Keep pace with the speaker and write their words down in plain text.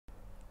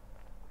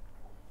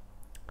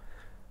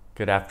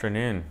Good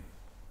afternoon.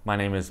 My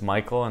name is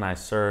Michael and I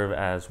serve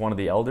as one of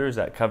the elders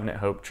at Covenant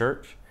Hope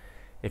Church.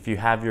 If you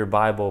have your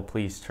Bible,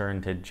 please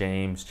turn to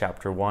James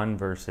chapter 1,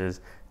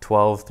 verses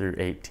 12 through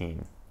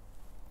 18.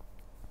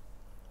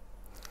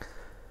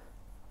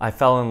 I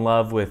fell in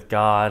love with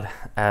God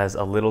as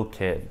a little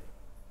kid.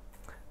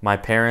 My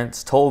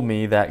parents told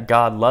me that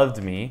God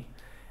loved me,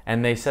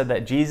 and they said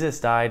that Jesus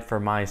died for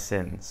my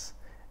sins,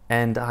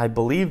 and I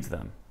believed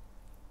them.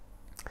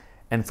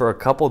 And for a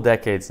couple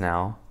decades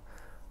now,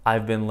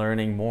 I've been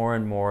learning more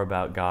and more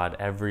about God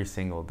every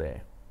single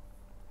day.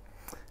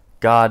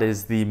 God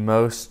is the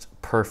most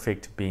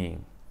perfect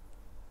being.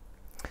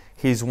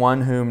 He's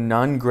one whom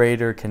none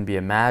greater can be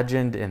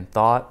imagined in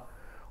thought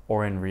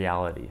or in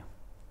reality.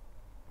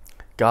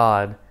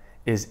 God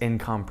is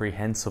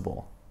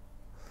incomprehensible.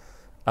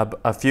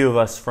 A few of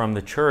us from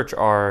the church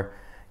are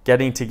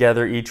getting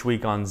together each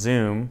week on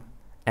Zoom,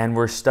 and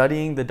we're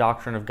studying the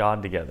doctrine of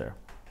God together.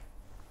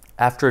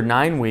 After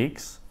 9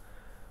 weeks,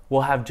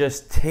 we'll have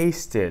just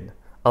tasted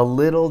a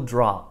little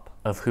drop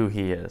of who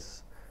He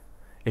is.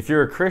 If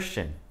you're a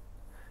Christian,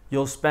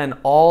 you'll spend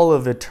all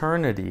of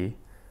eternity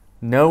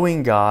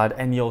knowing God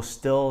and you'll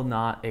still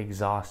not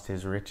exhaust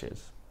His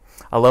riches.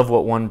 I love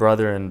what one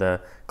brother in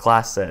the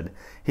class said.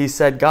 He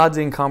said, God's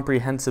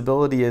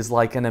incomprehensibility is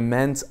like an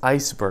immense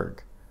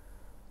iceberg.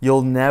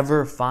 You'll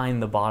never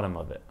find the bottom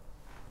of it.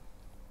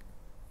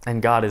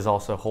 And God is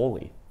also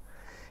holy.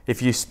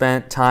 If you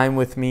spent time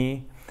with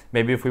me,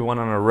 maybe if we went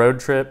on a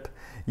road trip,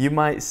 you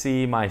might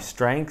see my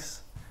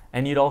strengths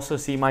and you'd also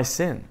see my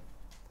sin.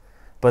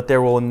 But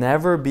there will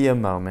never be a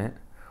moment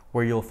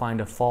where you'll find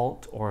a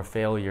fault or a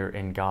failure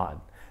in God.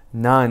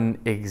 None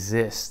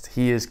exist.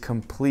 He is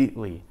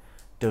completely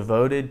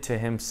devoted to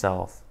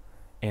Himself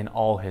in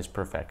all His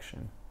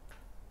perfection.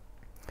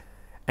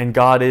 And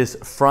God is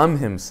from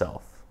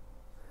Himself.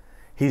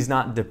 He's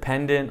not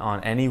dependent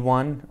on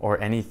anyone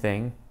or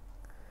anything.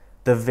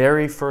 The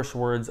very first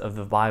words of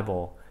the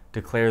Bible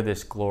declare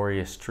this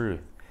glorious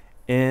truth.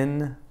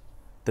 In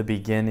the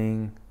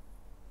beginning,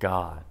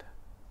 God.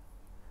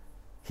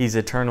 He's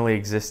eternally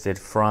existed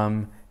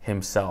from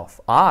Himself.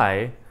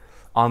 I,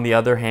 on the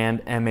other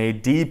hand, am a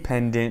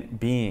dependent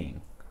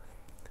being.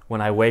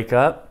 When I wake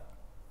up,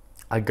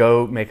 I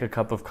go make a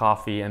cup of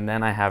coffee and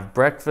then I have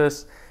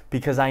breakfast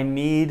because I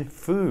need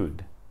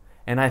food.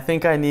 And I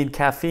think I need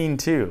caffeine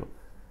too.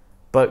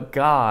 But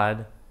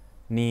God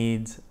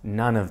needs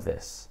none of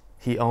this.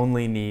 He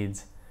only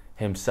needs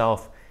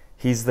Himself.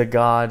 He's the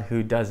God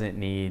who doesn't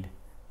need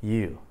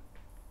you.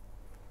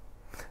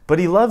 But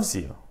He loves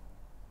you.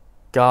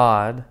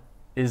 God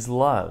is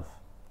love.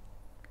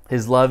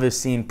 His love is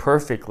seen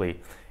perfectly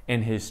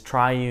in His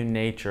triune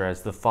nature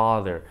as the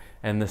Father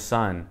and the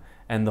Son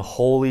and the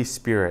Holy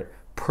Spirit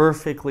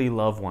perfectly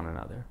love one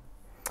another.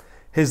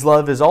 His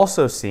love is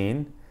also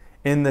seen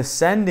in the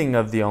sending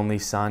of the only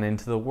Son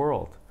into the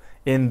world.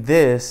 In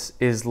this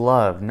is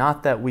love,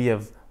 not that we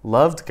have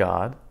loved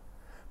God,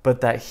 but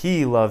that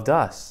He loved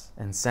us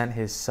and sent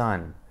His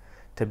Son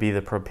to be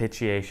the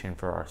propitiation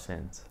for our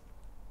sins.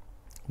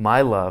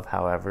 My love,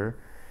 however,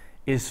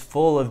 is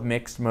full of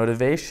mixed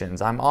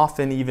motivations. I'm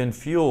often even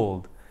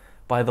fueled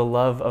by the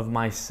love of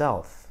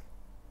myself.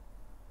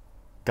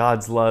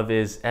 God's love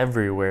is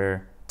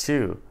everywhere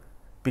too,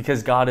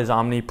 because God is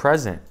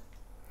omnipresent.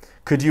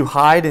 Could you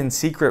hide in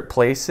secret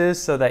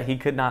places so that He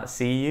could not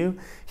see you?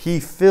 He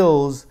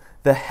fills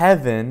the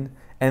heaven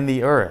and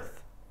the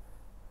earth.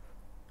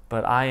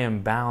 But I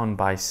am bound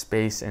by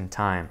space and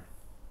time.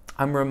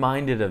 I'm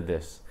reminded of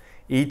this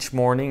each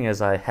morning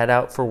as I head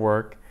out for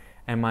work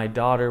and my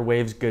daughter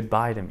waves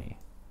goodbye to me.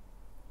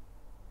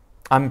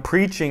 I'm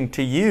preaching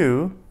to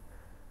you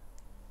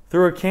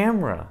through a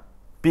camera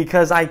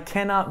because I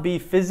cannot be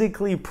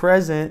physically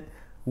present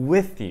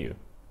with you.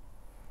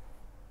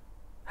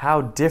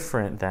 How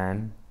different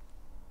then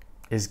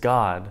is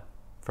God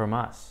from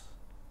us?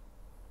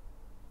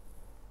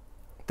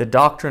 The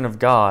doctrine of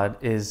God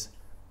is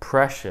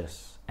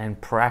precious and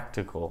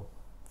practical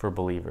for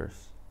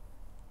believers.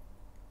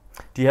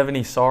 Do you have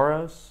any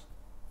sorrows?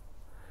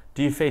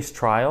 Do you face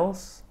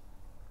trials?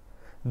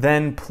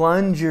 Then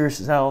plunge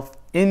yourself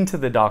into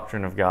the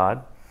doctrine of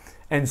God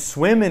and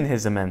swim in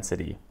His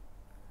immensity.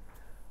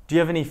 Do you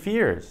have any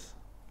fears?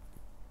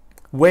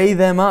 Weigh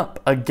them up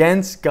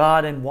against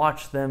God and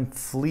watch them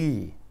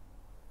flee.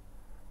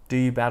 Do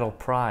you battle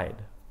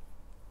pride?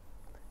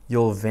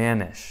 You'll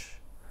vanish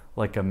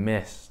like a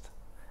mist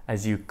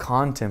as you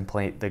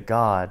contemplate the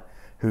God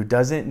who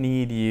doesn't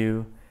need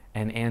you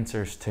and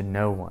answers to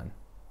no one,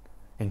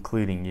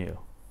 including you.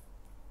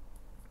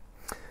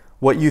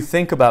 What you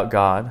think about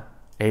God,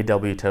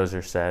 A.W.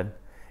 Tozer said,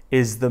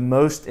 is the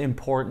most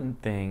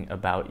important thing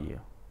about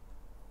you.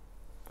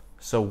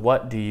 So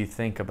what do you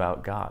think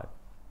about God?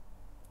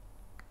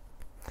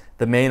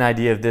 The main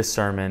idea of this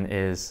sermon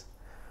is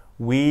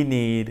we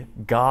need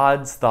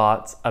God's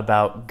thoughts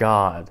about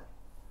God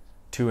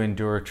to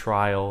endure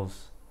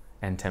trials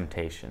and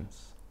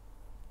temptations.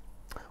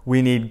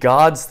 We need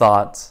God's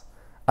thoughts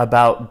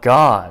about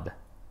God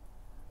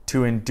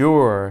to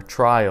endure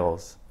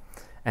trials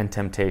and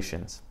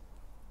temptations.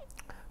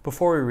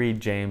 Before we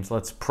read James,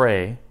 let's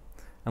pray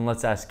and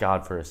let's ask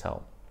God for his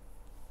help.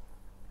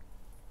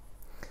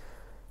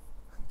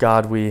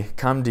 God, we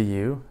come to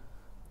you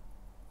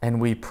and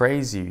we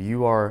praise you.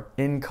 You are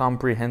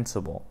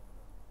incomprehensible.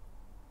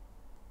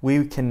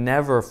 We can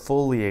never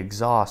fully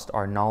exhaust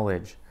our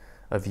knowledge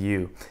of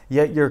you.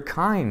 Yet you're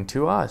kind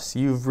to us.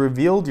 You've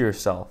revealed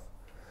yourself,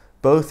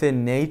 both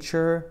in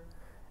nature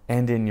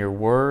and in your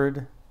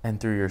word and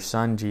through your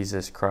Son,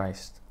 Jesus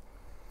Christ.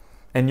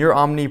 And you're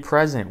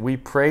omnipresent. We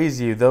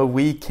praise you. Though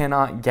we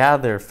cannot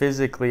gather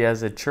physically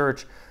as a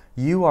church,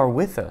 you are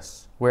with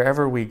us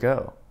wherever we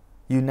go.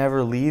 You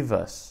never leave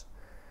us,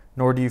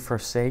 nor do you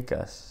forsake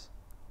us.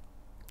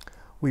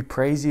 We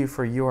praise you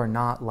for you are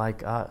not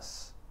like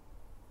us.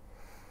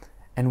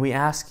 And we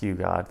ask you,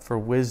 God, for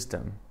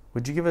wisdom.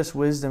 Would you give us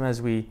wisdom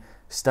as we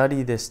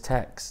study this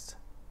text?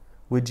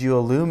 Would you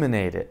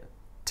illuminate it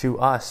to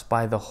us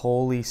by the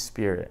Holy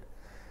Spirit?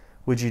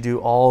 Would you do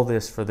all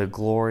this for the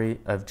glory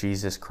of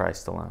Jesus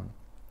Christ alone?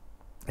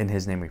 In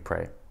his name we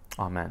pray.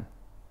 Amen.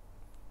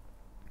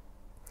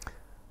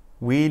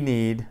 We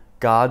need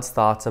God's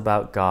thoughts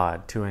about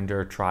God to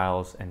endure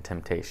trials and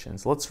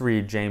temptations. Let's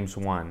read James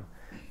 1,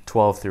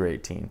 12 through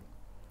 18.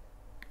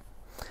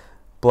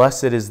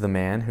 Blessed is the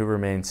man who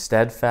remains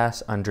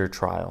steadfast under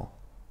trial.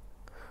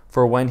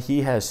 For when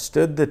he has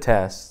stood the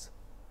test,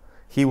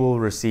 he will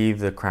receive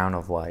the crown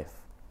of life,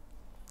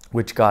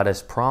 which God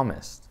has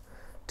promised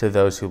to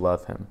those who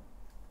love him.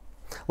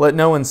 Let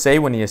no one say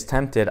when he is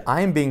tempted, I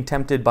am being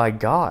tempted by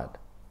God.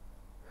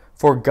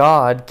 For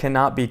God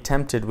cannot be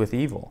tempted with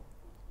evil,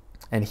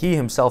 and he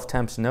himself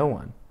tempts no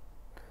one.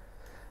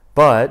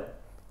 But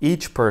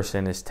each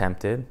person is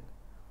tempted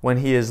when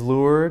he is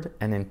lured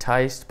and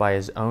enticed by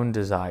his own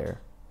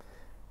desire.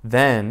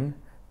 Then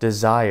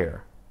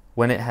desire,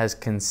 when it has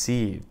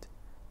conceived,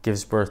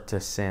 gives birth to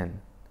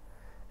sin.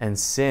 And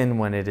sin,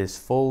 when it is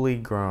fully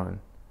grown,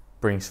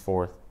 brings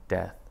forth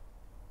death.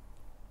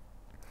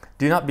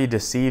 Do not be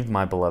deceived,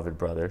 my beloved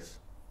brothers.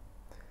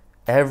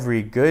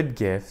 Every good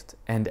gift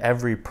and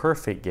every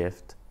perfect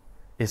gift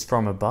is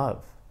from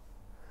above,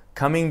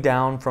 coming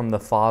down from the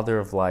Father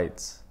of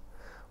lights,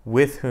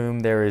 with whom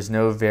there is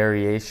no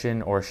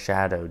variation or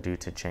shadow due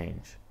to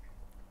change.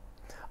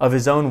 Of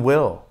his own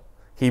will,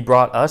 he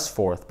brought us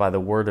forth by the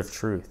word of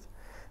truth,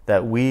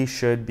 that we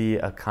should be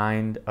a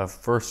kind of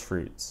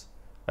firstfruits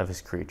of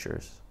his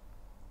creatures.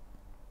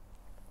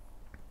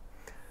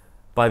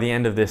 By the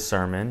end of this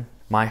sermon,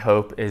 my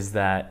hope is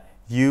that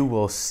you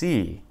will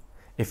see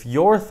if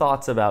your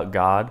thoughts about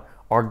God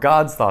are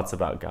God's thoughts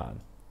about God.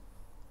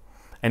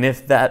 And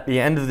if at the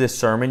end of this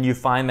sermon you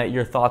find that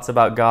your thoughts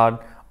about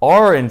God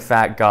are in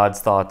fact God's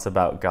thoughts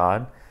about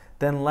God,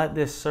 then let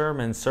this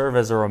sermon serve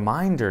as a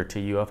reminder to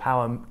you of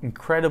how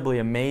incredibly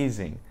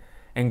amazing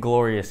and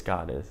glorious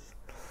God is.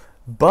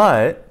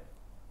 But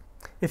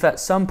if at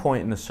some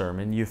point in the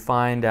sermon you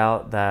find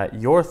out that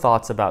your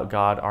thoughts about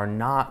God are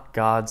not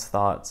God's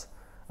thoughts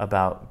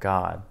about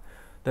God,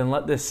 then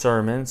let this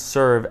sermon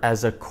serve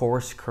as a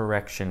course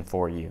correction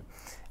for you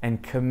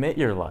and commit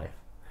your life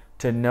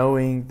to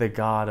knowing the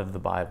God of the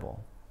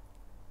Bible.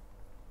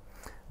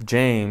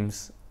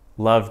 James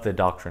loved the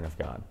doctrine of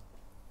God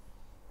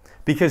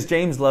because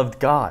James loved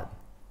God.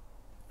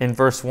 In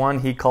verse 1,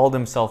 he called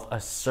himself a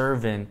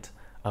servant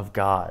of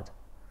God.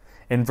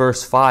 In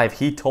verse 5,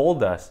 he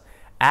told us,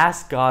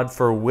 ask God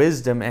for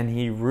wisdom, and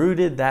he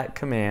rooted that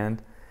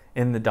command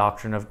in the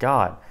doctrine of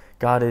God.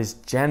 God is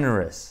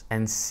generous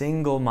and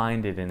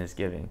single-minded in his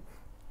giving.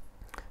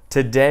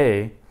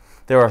 Today,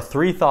 there are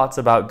 3 thoughts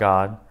about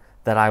God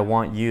that I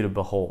want you to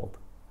behold.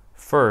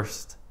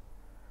 First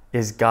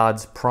is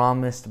God's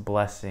promised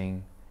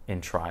blessing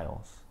in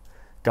trials.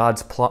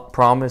 God's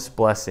promised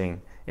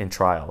blessing in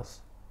trials.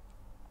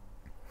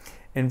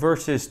 In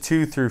verses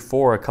 2 through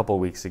 4 a couple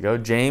weeks ago,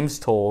 James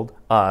told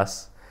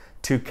us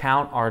to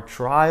count our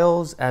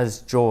trials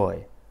as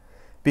joy,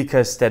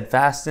 because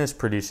steadfastness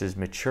produces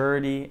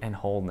maturity and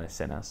wholeness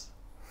in us.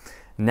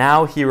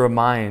 Now he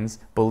reminds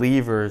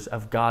believers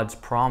of God's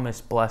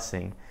promised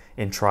blessing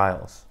in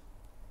trials.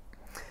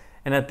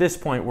 And at this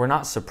point, we're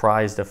not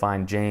surprised to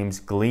find James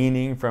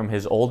gleaning from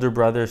his older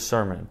brother's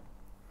sermon.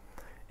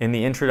 In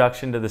the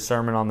introduction to the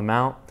Sermon on the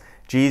Mount,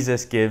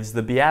 Jesus gives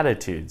the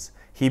Beatitudes.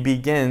 He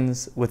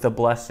begins with a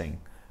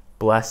blessing.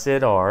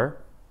 Blessed are,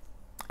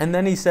 and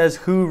then he says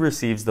who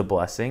receives the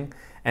blessing,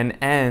 and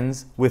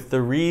ends with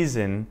the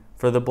reason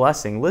for the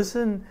blessing.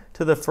 Listen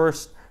to the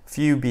first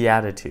few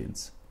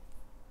Beatitudes.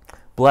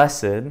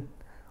 Blessed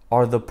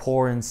are the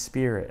poor in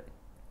spirit,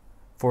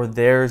 for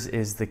theirs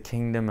is the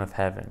kingdom of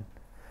heaven.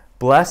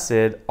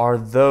 Blessed are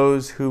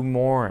those who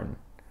mourn,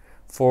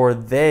 for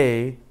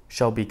they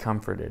shall be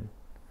comforted.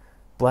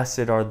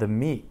 Blessed are the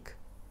meek,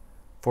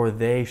 for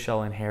they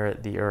shall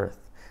inherit the earth.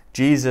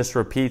 Jesus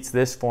repeats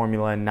this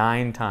formula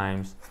 9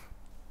 times,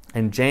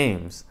 and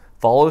James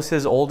follows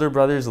his older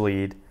brother's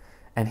lead,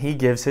 and he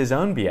gives his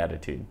own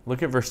beatitude.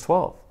 Look at verse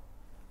 12.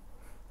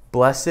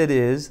 Blessed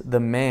is the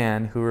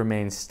man who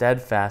remains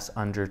steadfast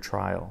under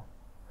trial.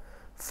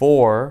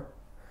 For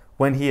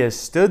when he has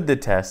stood the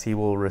test, he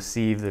will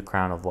receive the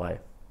crown of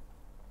life,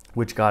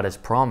 which God has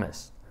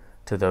promised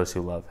to those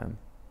who love him.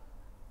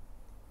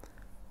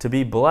 To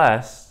be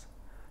blessed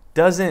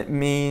doesn't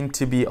mean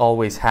to be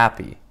always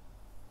happy.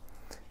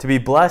 To be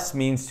blessed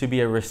means to be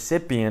a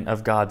recipient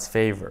of God's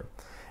favor.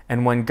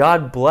 And when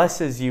God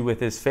blesses you with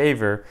his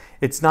favor,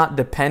 it's not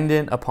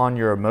dependent upon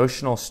your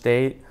emotional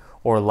state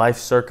or life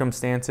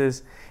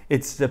circumstances.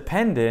 It's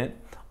dependent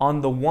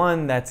on the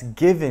one that's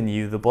given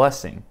you the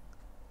blessing.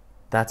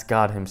 That's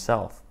God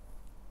himself.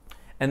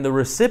 And the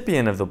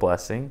recipient of the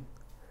blessing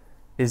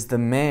is the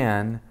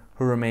man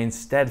who remains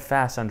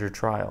steadfast under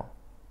trial.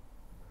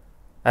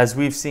 As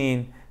we've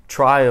seen,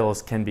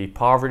 trials can be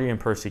poverty and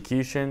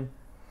persecution.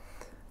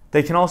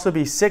 They can also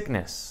be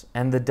sickness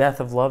and the death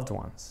of loved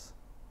ones.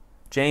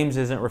 James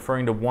isn't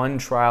referring to one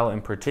trial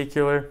in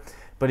particular,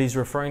 but he's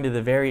referring to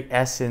the very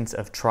essence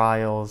of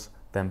trials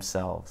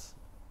themselves.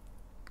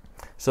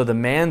 So the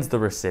man's the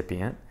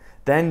recipient.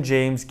 Then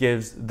James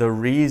gives the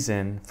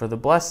reason for the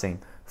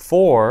blessing.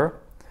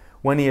 For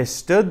when he has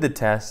stood the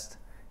test,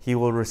 he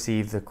will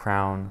receive the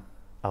crown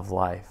of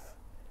life.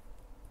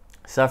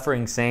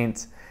 Suffering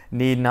saints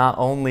need not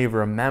only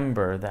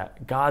remember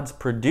that God's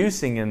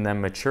producing in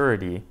them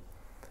maturity,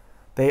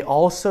 they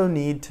also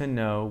need to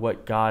know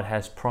what God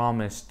has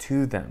promised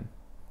to them.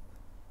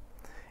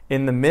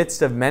 In the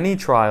midst of many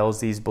trials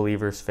these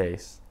believers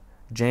face,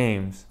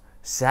 James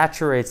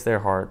saturates their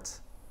hearts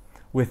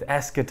with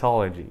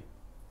eschatology.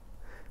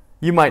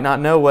 You might not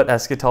know what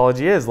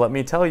eschatology is. Let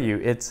me tell you,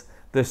 it's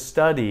the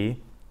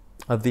study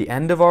of the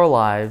end of our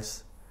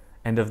lives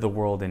and of the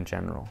world in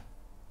general.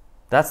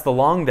 That's the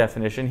long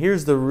definition.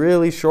 Here's the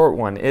really short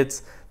one.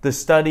 It's the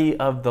study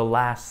of the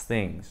last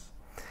things.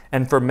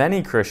 And for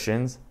many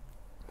Christians,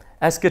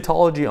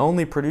 eschatology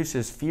only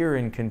produces fear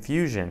and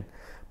confusion,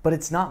 but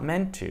it's not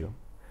meant to.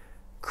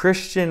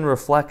 Christian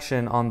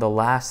reflection on the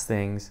last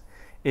things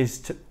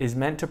is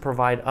meant to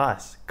provide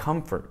us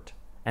comfort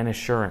and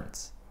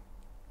assurance.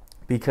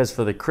 Because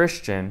for the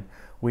Christian,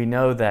 we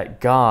know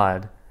that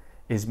God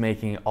is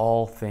making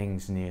all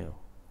things new.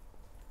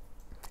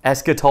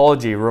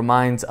 Eschatology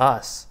reminds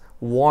us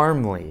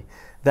warmly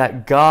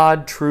that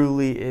God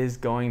truly is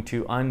going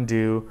to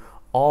undo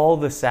all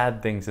the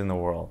sad things in the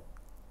world.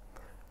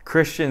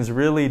 Christians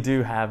really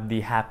do have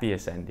the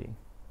happiest ending.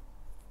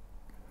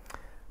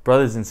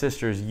 Brothers and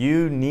sisters,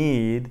 you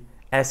need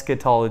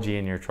eschatology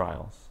in your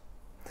trials.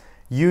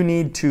 You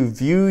need to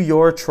view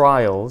your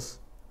trials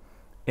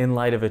in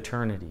light of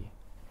eternity.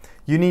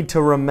 You need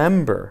to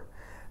remember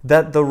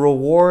that the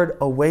reward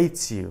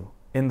awaits you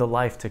in the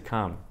life to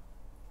come.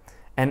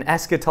 And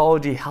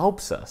eschatology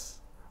helps us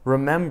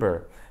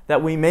remember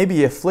that we may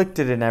be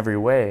afflicted in every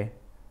way,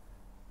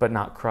 but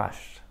not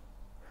crushed.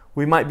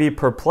 We might be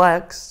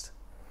perplexed,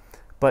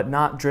 but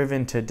not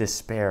driven to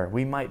despair.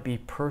 We might be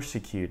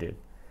persecuted,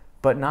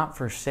 but not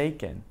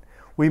forsaken.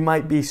 We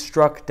might be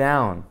struck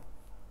down,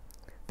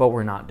 but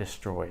we're not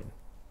destroyed.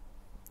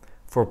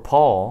 For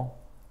Paul,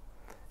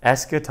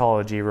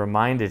 eschatology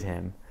reminded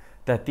him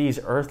that these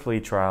earthly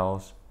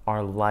trials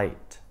are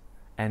light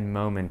and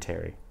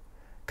momentary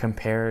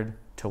compared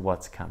to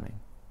what's coming.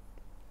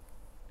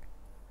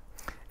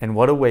 And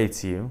what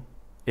awaits you,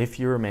 if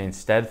you remain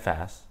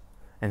steadfast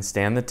and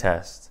stand the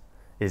test,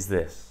 is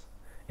this.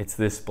 It's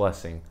this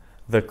blessing,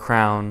 the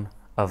crown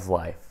of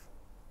life.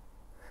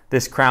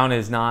 This crown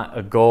is not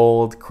a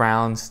gold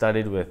crown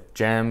studded with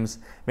gems,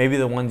 maybe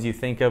the ones you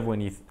think of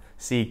when you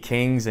see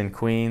kings and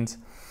queens.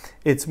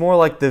 It's more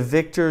like the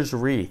victor's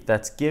wreath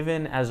that's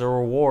given as a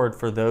reward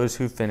for those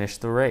who finish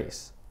the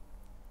race.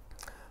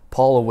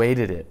 Paul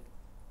awaited it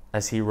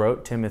as he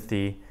wrote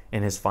Timothy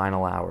in his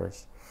final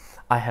hours.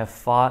 I have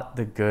fought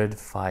the good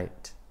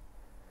fight.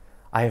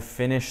 I have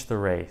finished the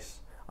race.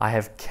 I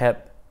have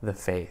kept the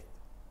faith.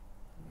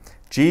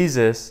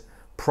 Jesus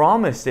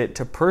promised it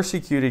to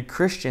persecuted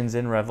Christians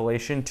in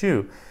Revelation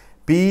 2.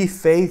 Be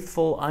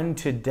faithful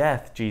unto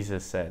death,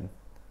 Jesus said,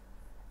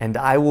 and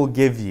I will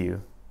give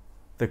you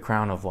the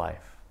crown of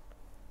life.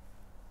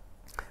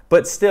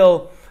 But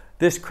still,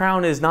 this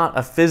crown is not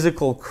a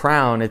physical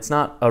crown. It's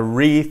not a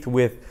wreath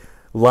with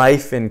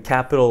life in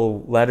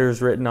capital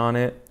letters written on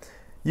it.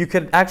 You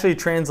could actually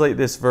translate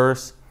this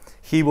verse,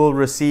 he will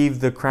receive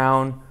the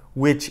crown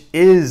which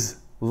is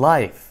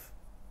life.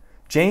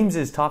 James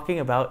is talking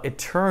about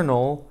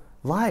eternal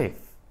life.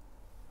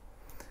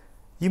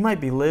 You might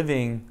be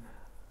living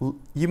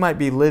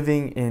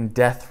in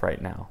death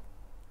right now.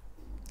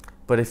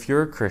 But if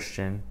you're a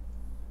Christian,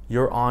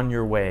 you're on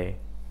your way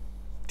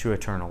to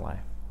eternal life.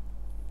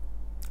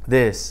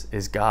 This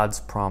is God's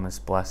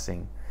promised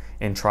blessing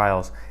in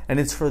trials. And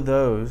it's for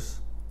those,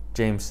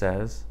 James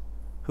says,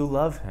 who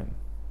love him.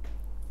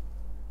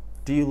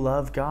 Do you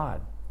love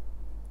God?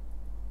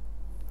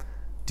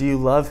 Do you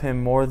love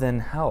him more than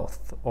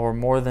health or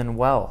more than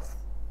wealth?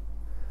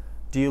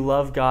 Do you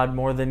love God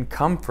more than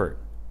comfort?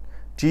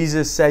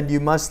 Jesus said you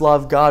must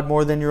love God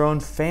more than your own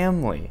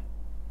family.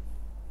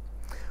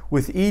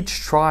 With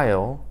each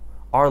trial,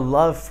 our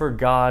love for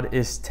God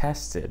is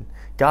tested.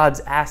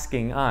 God's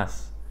asking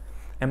us,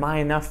 am I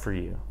enough for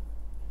you?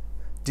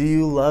 Do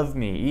you love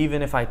me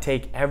even if I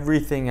take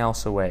everything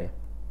else away?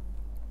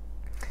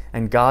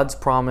 and God's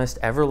promised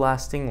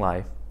everlasting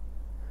life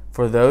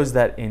for those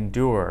that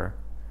endure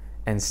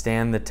and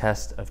stand the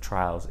test of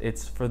trials.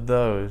 It's for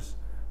those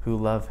who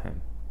love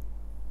him.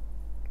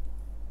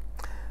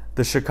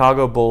 The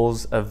Chicago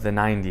Bulls of the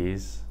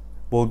 90s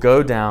will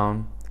go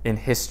down in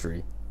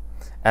history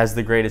as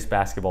the greatest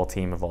basketball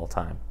team of all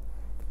time.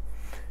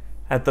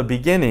 At the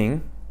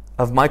beginning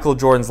of Michael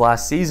Jordan's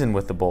last season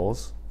with the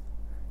Bulls,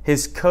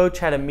 his coach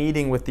had a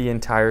meeting with the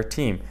entire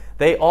team.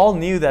 They all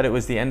knew that it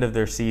was the end of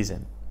their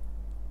season.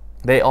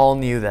 They all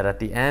knew that at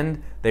the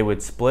end they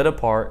would split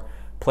apart,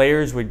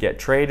 players would get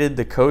traded,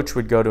 the coach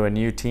would go to a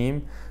new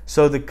team.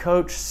 So the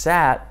coach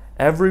sat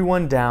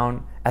everyone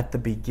down at the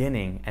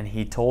beginning and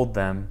he told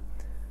them,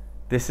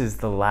 this is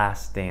the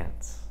last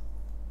dance.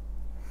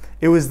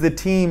 It was the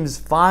team's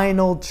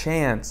final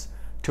chance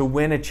to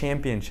win a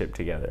championship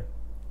together.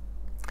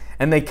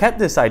 And they kept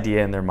this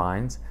idea in their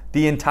minds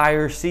the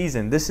entire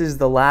season. This is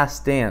the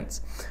last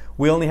dance.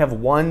 We only have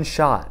one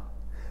shot.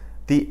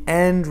 The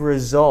end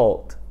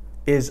result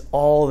is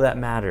all that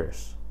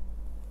matters.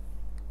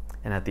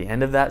 And at the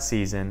end of that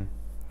season,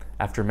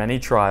 after many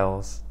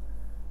trials,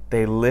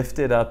 they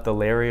lifted up the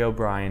Larry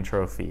O'Brien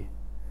trophy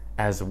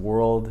as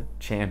world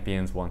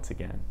champions once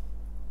again.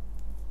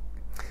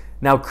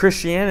 Now,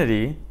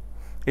 Christianity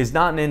is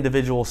not an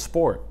individual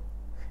sport.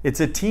 It's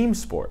a team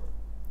sport.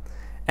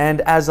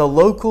 And as a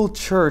local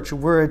church,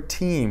 we're a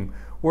team.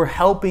 We're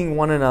helping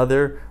one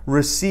another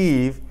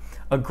receive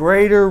a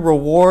greater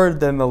reward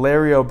than the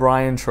Larry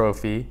O'Brien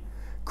trophy,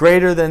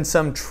 greater than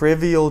some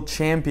trivial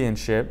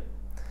championship,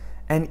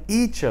 and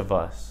each of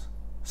us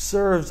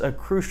serves a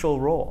crucial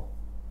role.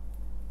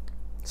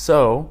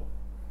 So,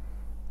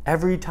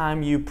 every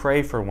time you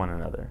pray for one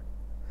another,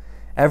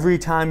 every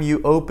time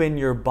you open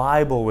your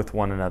Bible with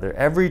one another,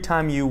 every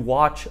time you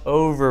watch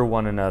over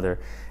one another,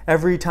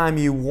 every time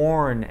you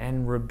warn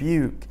and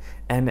rebuke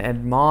and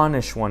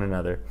admonish one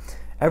another,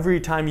 every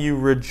time you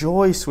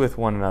rejoice with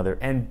one another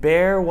and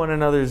bear one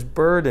another's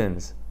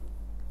burdens,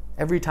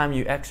 every time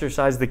you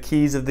exercise the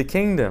keys of the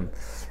kingdom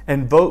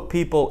and vote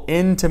people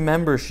into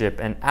membership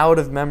and out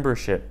of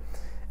membership,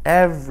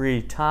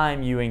 every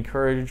time you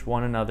encourage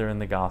one another in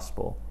the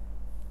gospel,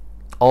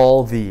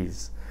 all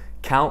these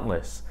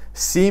countless,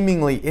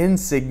 seemingly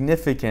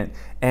insignificant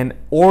and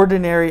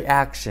ordinary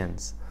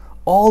actions,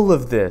 all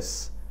of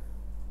this,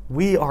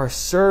 we are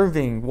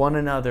serving one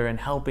another and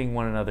helping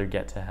one another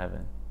get to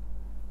heaven.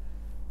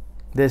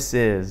 This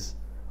is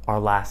our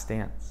last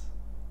dance.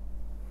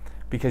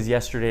 Because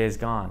yesterday is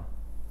gone.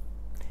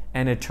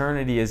 And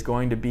eternity is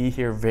going to be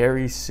here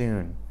very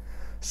soon.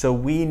 So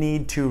we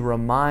need to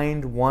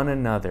remind one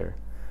another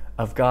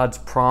of God's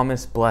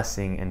promised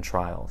blessing in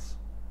trials.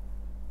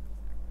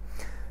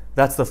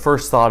 That's the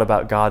first thought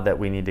about God that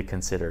we need to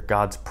consider.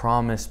 God's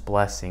promised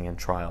blessing in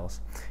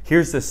trials.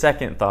 Here's the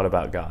second thought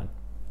about God.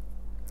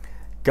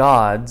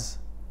 God's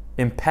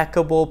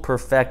impeccable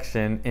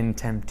perfection in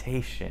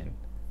temptation.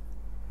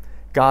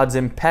 God's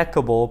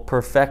impeccable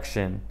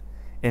perfection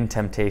in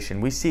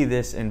temptation. We see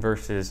this in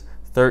verses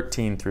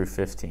 13 through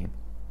 15.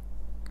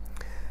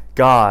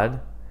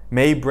 God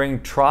may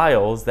bring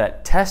trials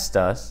that test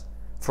us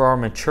for our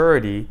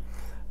maturity,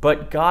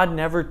 but God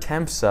never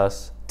tempts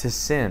us to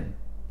sin.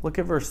 Look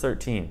at verse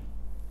 13.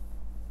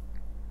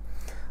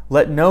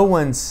 Let no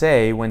one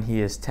say when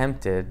he is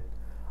tempted,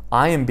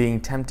 I am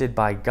being tempted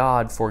by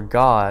God, for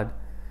God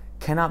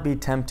cannot be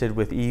tempted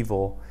with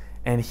evil,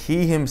 and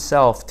he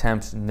himself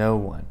tempts no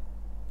one.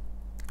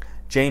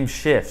 James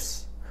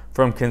shifts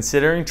from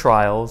considering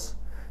trials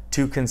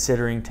to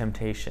considering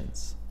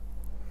temptations.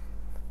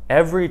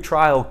 Every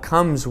trial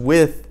comes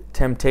with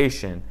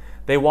temptation.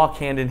 They walk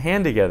hand in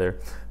hand together,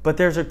 but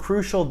there's a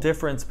crucial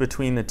difference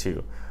between the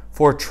two.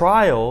 For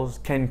trials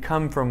can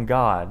come from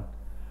God,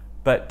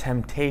 but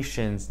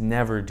temptations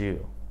never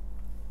do.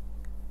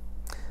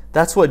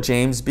 That's what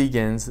James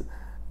begins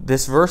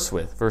this verse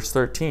with, verse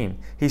 13.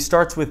 He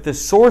starts with the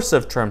source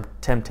of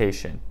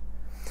temptation.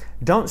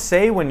 Don't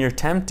say when you're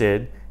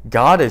tempted,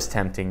 God is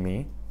tempting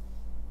me.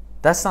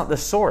 That's not the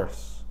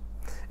source.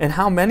 And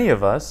how many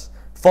of us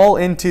fall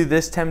into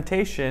this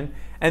temptation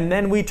and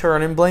then we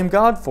turn and blame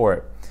God for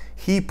it?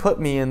 He put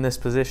me in this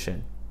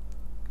position.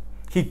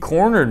 He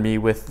cornered me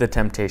with the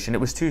temptation.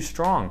 It was too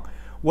strong.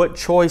 What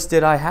choice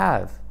did I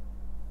have?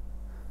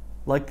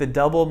 Like the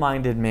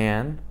double-minded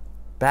man,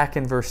 back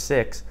in verse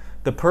 6,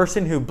 the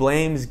person who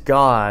blames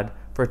God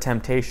for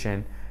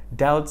temptation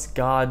doubts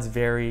God's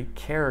very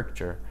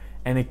character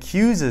and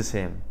accuses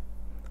him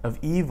of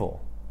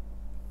evil.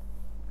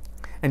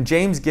 And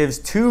James gives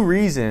two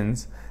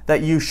reasons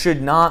that you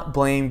should not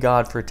blame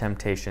God for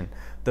temptation.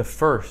 The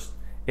first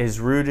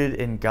is rooted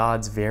in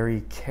God's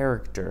very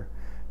character.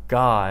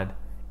 God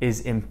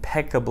is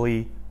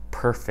impeccably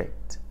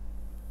perfect.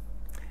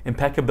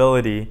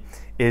 Impeccability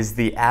is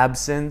the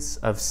absence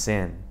of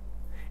sin.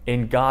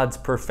 In God's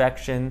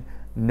perfection,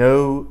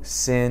 no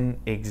sin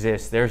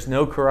exists. There's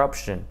no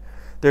corruption.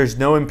 There's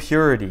no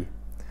impurity.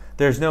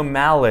 There's no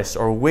malice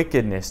or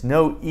wickedness,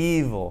 no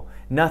evil,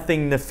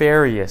 nothing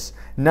nefarious,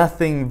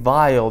 nothing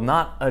vile,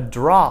 not a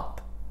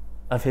drop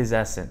of his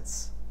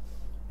essence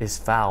is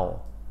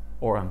foul.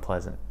 or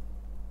unpleasant.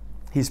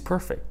 He's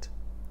perfect.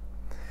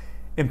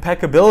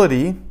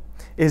 Impeccability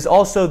is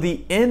also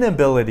the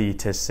inability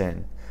to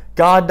sin.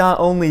 God not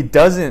only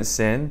doesn't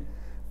sin,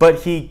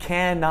 but he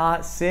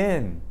cannot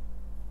sin.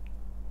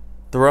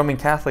 The Roman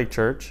Catholic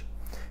Church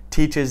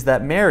teaches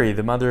that Mary,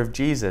 the mother of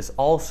Jesus,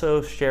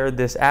 also shared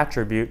this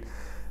attribute,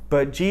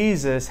 but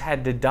Jesus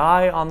had to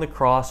die on the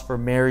cross for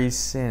Mary's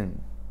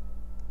sin,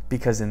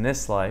 because in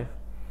this life,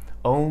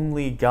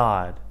 only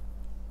God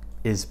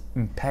is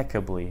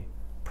impeccably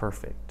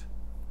perfect.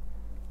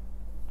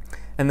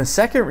 And the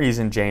second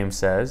reason James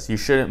says you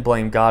shouldn't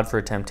blame God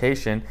for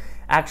temptation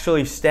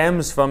actually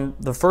stems from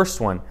the first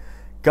one.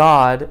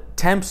 God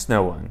tempts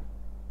no one.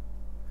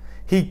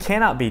 He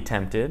cannot be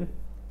tempted,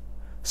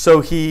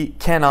 so he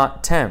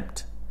cannot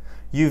tempt.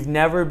 You've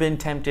never been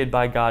tempted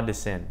by God to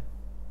sin.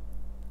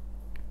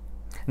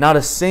 Not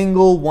a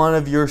single one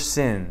of your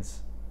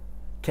sins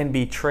can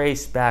be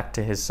traced back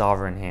to his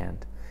sovereign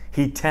hand.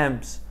 He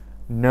tempts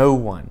no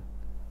one.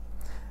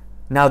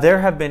 Now,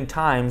 there have been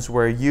times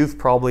where you've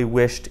probably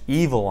wished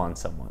evil on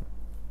someone.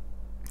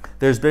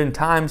 There's been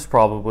times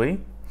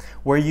probably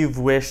where you've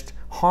wished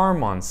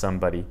harm on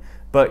somebody,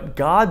 but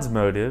God's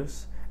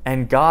motives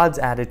and God's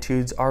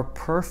attitudes are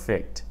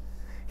perfect.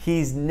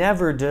 He's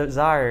never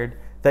desired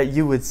that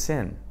you would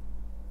sin.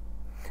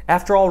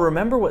 After all,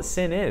 remember what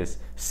sin is.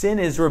 Sin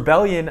is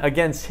rebellion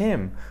against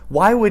him.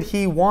 Why would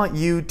he want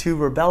you to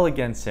rebel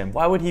against him?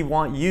 Why would he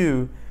want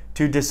you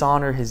to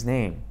dishonor his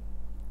name?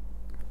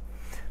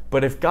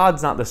 But if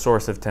God's not the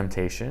source of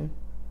temptation,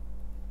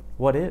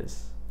 what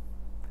is?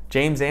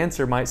 James'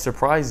 answer might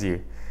surprise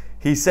you.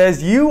 He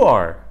says, you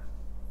are.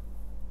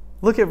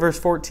 Look at verse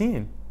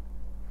 14.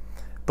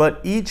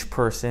 But each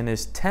person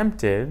is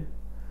tempted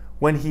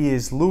when he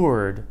is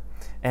lured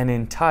and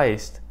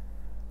enticed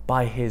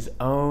by his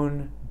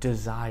own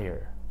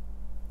desire.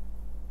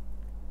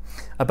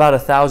 About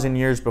 1,000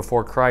 years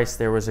before Christ,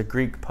 there was a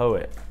Greek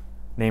poet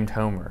named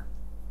Homer.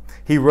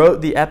 He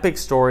wrote the epic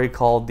story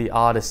called the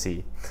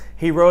Odyssey.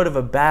 He wrote of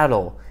a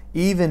battle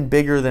even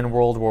bigger than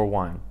World War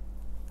I.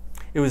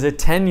 It was a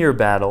 10-year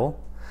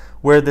battle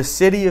where the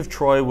city of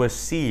Troy was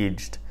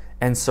sieged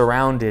and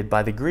surrounded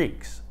by the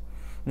Greeks.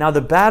 Now,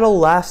 the battle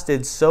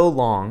lasted so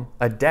long,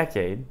 a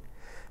decade,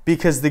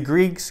 because the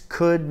Greeks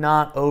could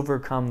not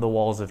overcome the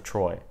walls of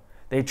Troy.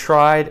 They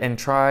tried and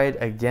tried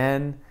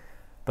again,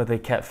 but they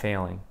kept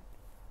failing.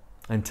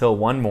 Until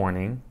one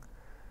morning,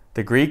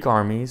 the Greek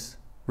armies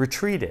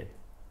retreated,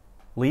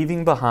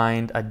 leaving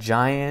behind a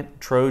giant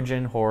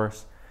Trojan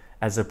horse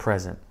as a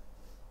present.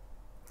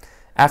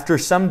 After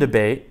some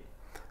debate,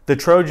 the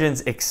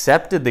Trojans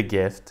accepted the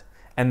gift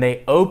and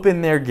they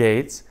opened their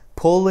gates,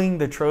 pulling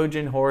the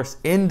Trojan horse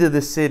into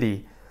the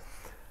city.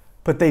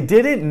 But they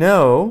didn't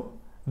know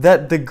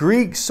that the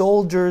Greek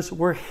soldiers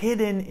were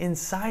hidden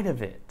inside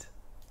of it.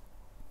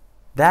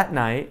 That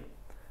night,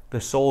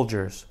 the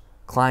soldiers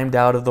climbed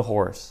out of the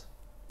horse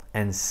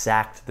and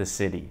sacked the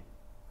city.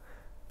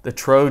 The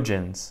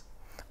Trojans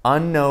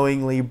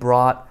unknowingly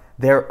brought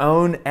their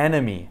own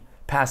enemy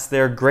past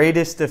their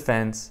greatest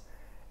defense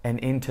and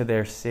into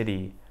their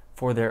city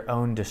for their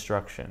own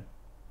destruction.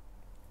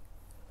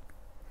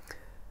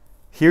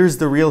 Here's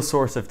the real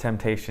source of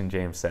temptation,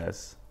 James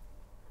says.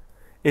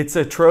 It's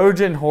a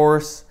Trojan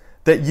horse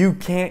that you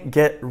can't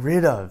get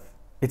rid of.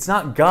 It's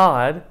not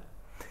God.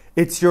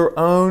 It's your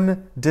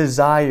own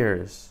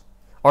desires.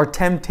 Our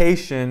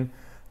temptation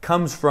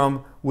comes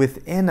from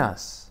within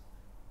us.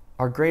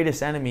 Our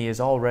greatest enemy is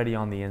already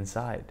on the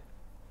inside.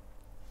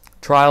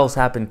 Trials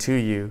happen to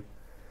you.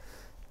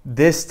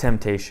 This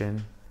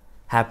temptation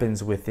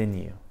happens within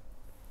you.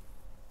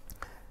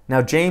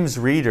 Now, James'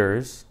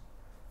 readers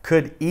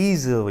could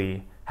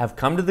easily have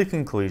come to the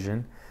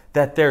conclusion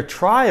that their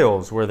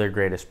trials were their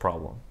greatest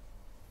problem.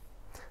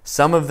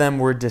 Some of them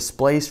were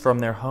displaced from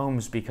their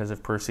homes because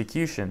of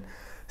persecution.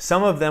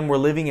 Some of them were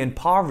living in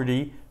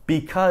poverty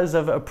because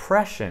of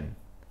oppression.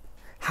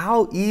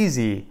 How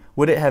easy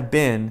would it have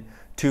been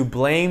to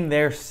blame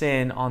their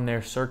sin on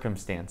their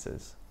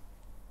circumstances?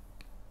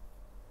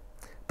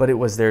 But it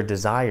was their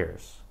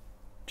desires,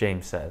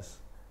 James says,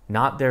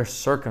 not their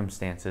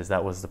circumstances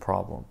that was the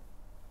problem.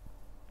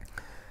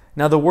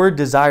 Now, the word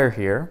desire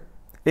here,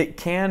 it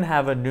can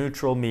have a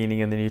neutral meaning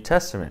in the New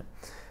Testament.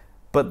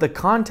 But the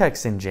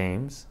context in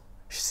James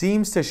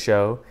seems to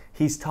show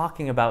he's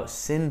talking about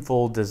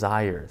sinful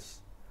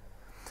desires.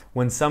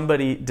 When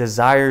somebody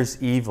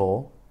desires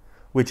evil,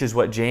 which is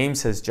what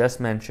James has just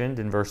mentioned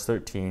in verse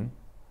 13,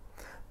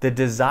 the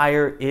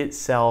desire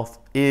itself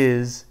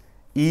is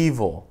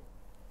evil.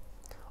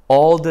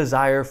 All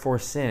desire for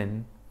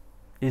sin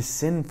is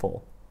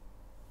sinful.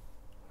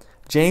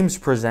 James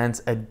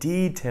presents a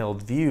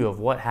detailed view of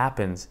what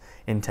happens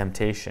in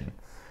temptation.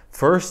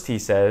 First, he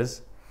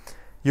says,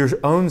 your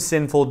own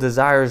sinful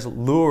desires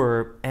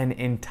lure and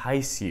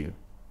entice you.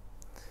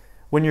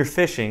 When you're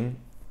fishing,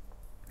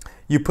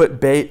 you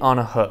put bait on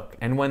a hook,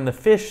 and when the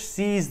fish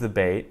sees the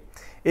bait,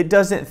 it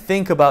doesn't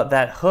think about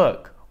that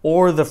hook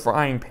or the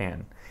frying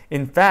pan.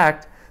 In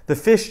fact, the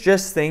fish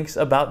just thinks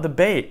about the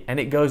bait and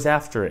it goes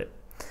after it.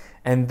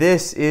 And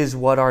this is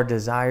what our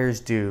desires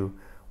do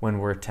when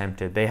we're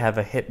tempted. They have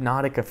a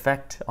hypnotic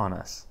effect on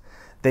us.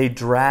 They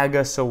drag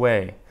us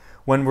away.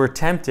 When we're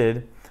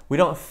tempted, we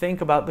don't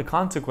think about the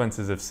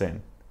consequences of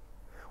sin.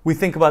 We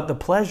think about the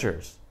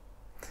pleasures.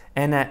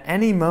 And at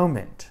any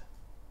moment,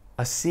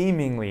 a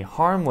seemingly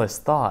harmless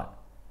thought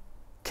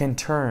can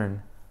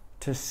turn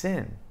to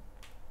sin.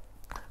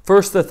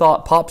 First, the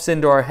thought pops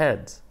into our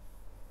heads.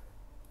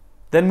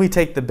 Then we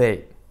take the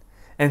bait.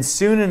 And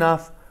soon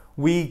enough,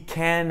 we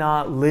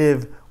cannot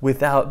live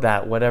without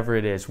that, whatever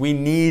it is. We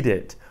need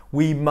it.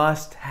 We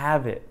must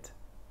have it.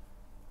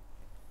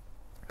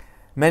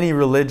 Many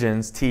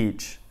religions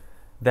teach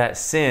that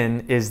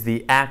sin is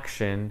the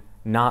action,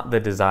 not the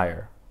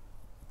desire.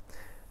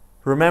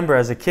 Remember,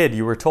 as a kid,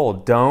 you were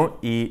told, don't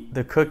eat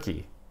the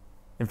cookie.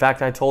 In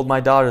fact, I told my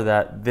daughter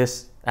that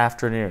this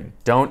afternoon.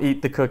 Don't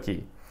eat the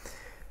cookie.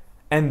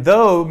 And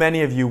though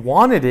many of you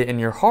wanted it in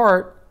your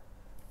heart,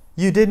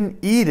 you didn't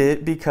eat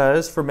it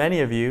because, for many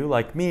of you,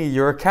 like me,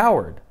 you're a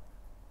coward.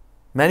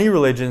 Many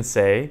religions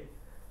say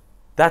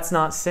that's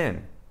not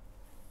sin.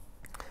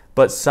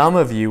 But some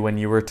of you, when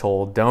you were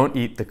told, don't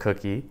eat the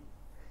cookie,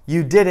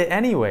 you did it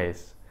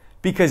anyways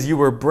because you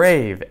were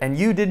brave and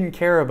you didn't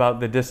care about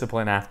the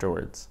discipline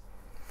afterwards.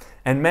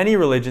 And many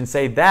religions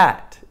say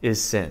that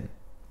is sin.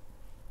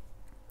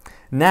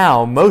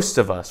 Now, most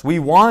of us, we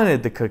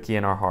wanted the cookie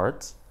in our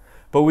hearts,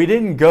 but we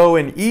didn't go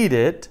and eat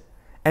it,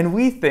 and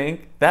we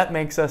think that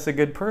makes us a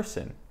good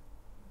person.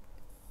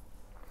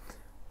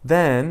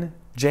 Then,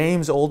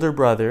 James' older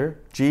brother,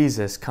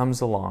 Jesus,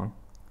 comes along,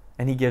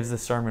 and he gives the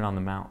Sermon on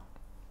the Mount.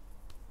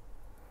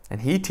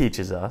 And he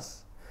teaches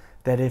us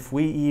that if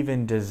we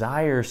even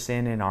desire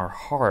sin in our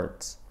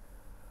hearts,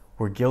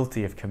 we're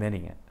guilty of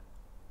committing it.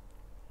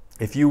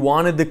 If you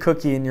wanted the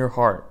cookie in your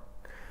heart,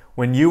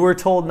 when you were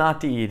told not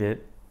to eat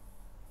it,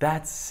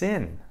 that's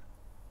sin.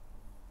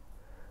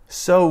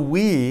 So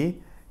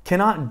we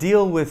cannot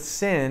deal with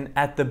sin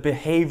at the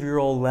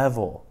behavioral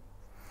level.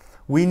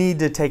 We need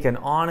to take an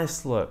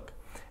honest look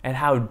at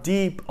how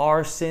deep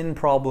our sin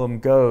problem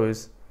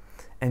goes.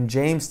 And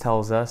James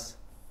tells us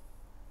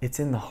it's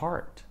in the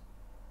heart.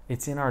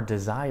 It's in our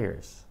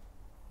desires.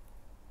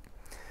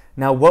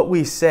 Now, what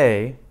we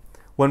say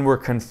when we're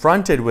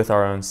confronted with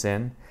our own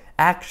sin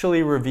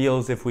actually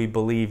reveals if we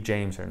believe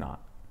James or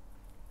not.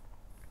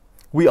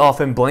 We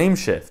often blame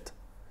shift.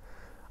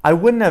 I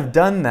wouldn't have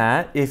done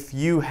that if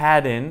you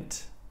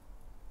hadn't.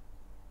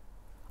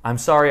 I'm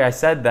sorry I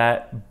said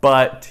that,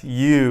 but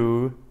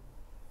you.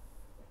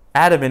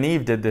 Adam and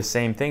Eve did the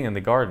same thing in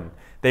the garden.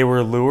 They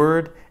were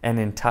lured and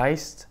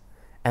enticed.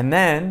 And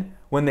then,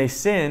 when they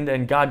sinned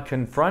and God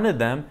confronted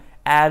them,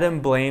 Adam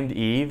blamed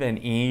Eve and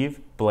Eve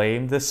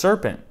blamed the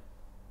serpent.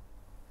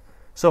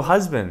 So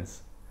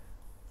husbands,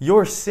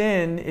 your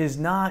sin is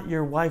not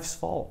your wife's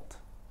fault.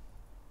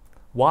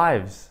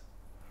 Wives,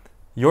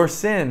 your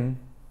sin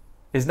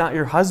is not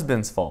your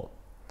husband's fault.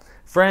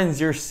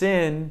 Friends, your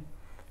sin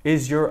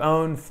is your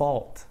own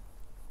fault.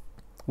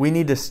 We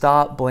need to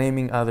stop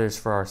blaming others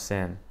for our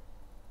sin.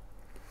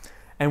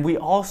 And we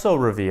also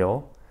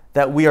reveal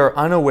that we are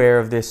unaware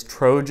of this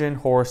Trojan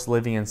horse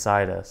living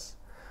inside us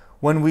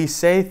when we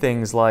say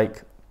things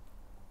like,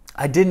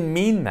 I didn't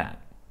mean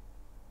that,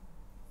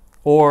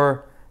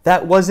 or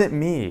that wasn't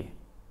me,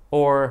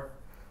 or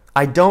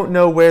I don't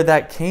know where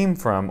that came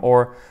from,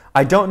 or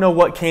I don't know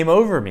what came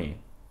over me.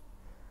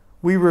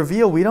 We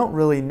reveal we don't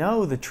really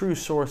know the true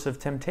source of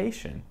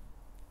temptation.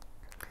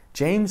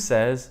 James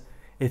says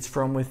it's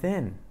from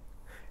within.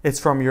 It's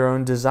from your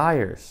own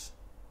desires.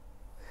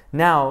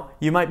 Now,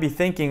 you might be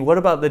thinking, what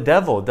about the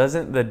devil?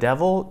 Doesn't the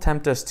devil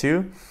tempt us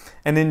too?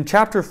 And in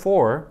chapter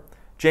 4,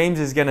 James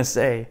is going to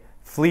say,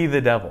 flee the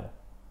devil.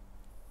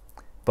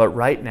 But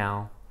right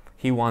now,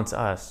 he wants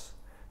us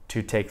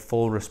to take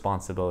full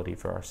responsibility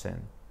for our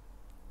sin.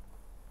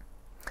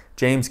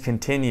 James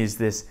continues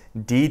this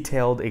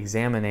detailed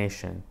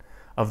examination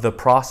of the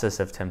process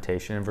of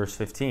temptation in verse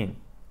 15.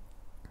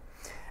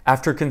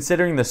 After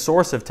considering the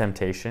source of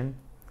temptation,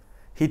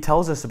 he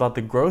tells us about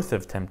the growth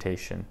of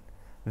temptation.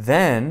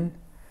 Then,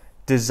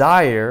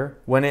 desire,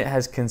 when it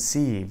has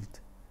conceived,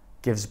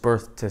 gives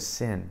birth to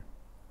sin.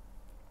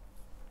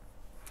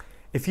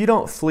 If you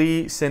don't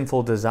flee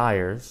sinful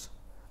desires,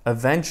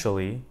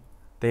 eventually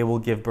they will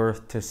give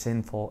birth to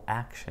sinful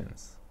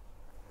actions.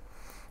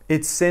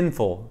 It's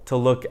sinful to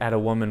look at a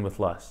woman with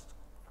lust.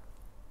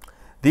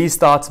 These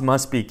thoughts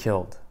must be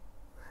killed.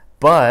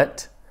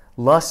 But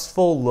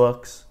lustful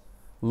looks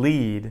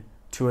lead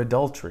to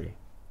adultery.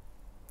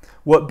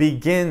 What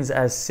begins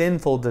as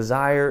sinful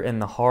desire in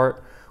the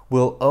heart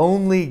will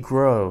only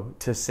grow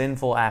to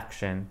sinful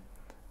action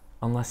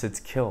unless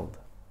it's killed.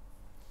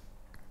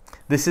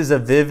 This is a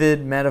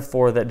vivid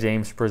metaphor that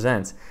James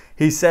presents.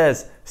 He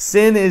says,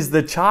 sin is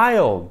the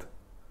child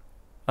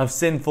of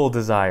sinful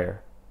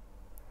desire.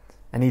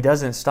 And he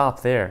doesn't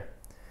stop there,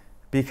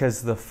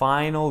 because the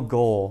final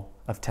goal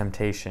of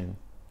temptation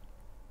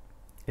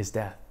is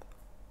death.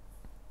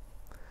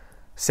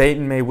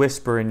 Satan may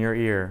whisper in your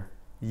ear,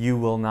 you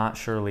will not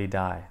surely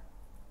die.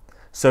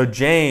 So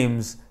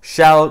James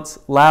shouts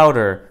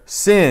louder,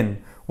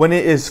 sin, when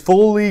it is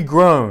fully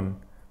grown,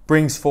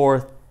 brings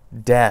forth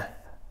death.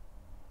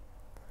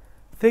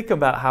 Think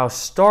about how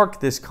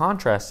stark this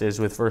contrast is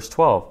with verse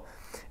 12.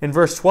 In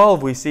verse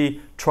 12, we see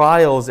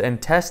trials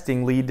and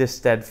testing lead to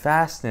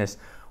steadfastness,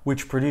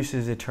 which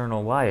produces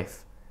eternal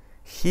life.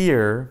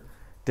 Here,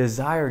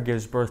 desire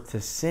gives birth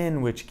to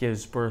sin, which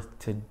gives birth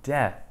to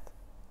death.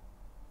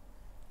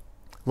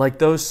 Like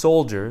those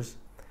soldiers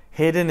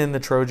hidden in the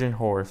Trojan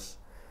horse,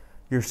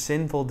 your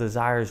sinful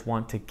desires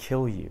want to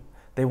kill you.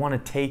 They want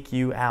to take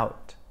you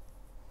out.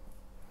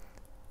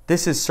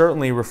 This is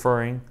certainly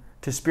referring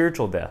to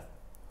spiritual death.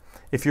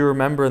 If you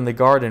remember in the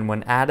garden,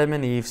 when Adam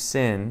and Eve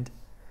sinned,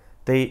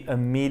 they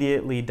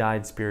immediately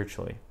died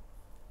spiritually.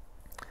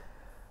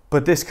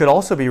 But this could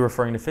also be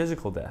referring to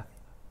physical death.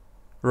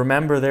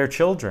 Remember their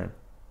children.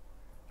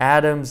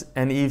 Adam's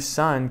and Eve's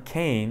son,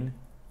 Cain,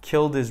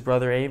 killed his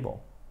brother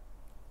Abel.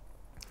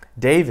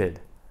 David,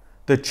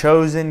 the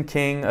chosen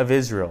king of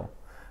Israel,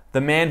 the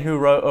man who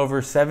wrote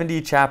over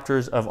 70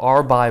 chapters of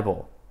our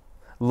Bible,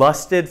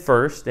 lusted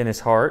first in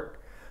his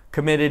heart,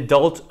 committed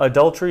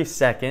adultery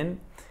second,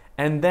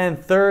 and then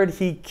third,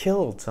 he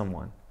killed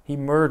someone. He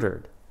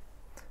murdered.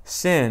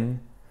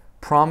 Sin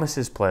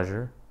promises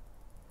pleasure,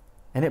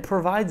 and it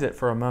provides it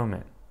for a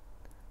moment.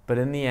 But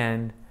in the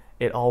end,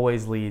 it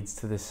always leads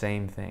to the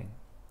same thing: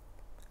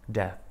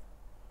 death.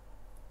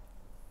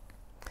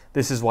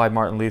 This is why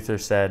Martin Luther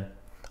said,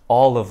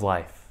 all of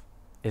life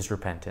is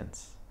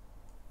repentance.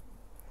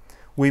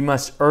 We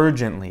must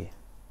urgently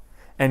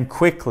and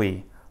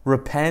quickly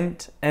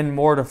repent and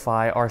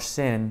mortify our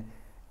sin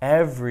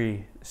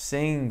every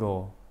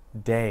single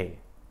day.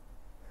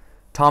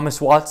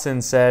 Thomas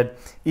Watson said,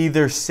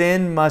 either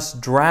sin must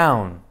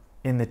drown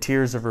in the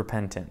tears of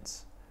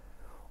repentance,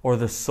 or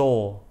the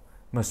soul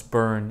must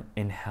burn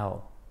in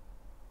hell.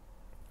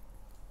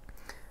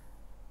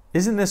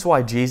 Isn't this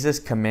why Jesus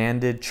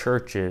commanded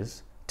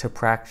churches to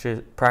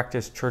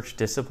practice church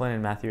discipline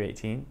in Matthew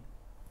 18?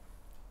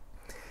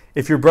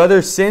 If your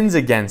brother sins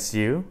against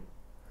you,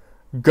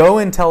 go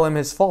and tell him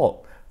his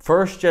fault.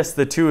 First, just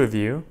the two of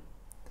you.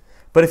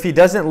 But if he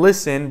doesn't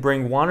listen,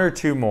 bring one or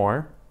two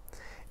more.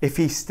 If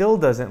he still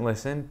doesn't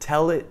listen,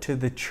 tell it to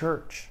the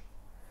church.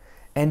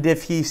 And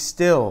if he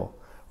still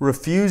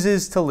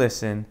refuses to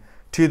listen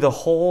to the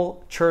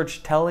whole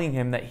church telling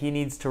him that he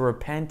needs to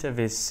repent of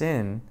his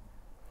sin,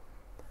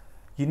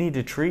 you need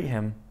to treat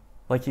him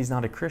like he's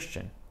not a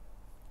Christian.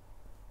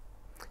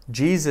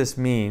 Jesus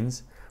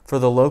means for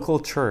the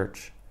local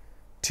church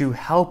to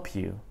help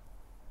you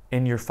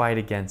in your fight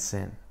against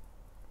sin.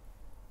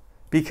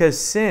 Because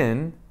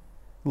sin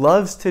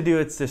loves to do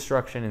its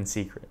destruction in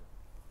secret.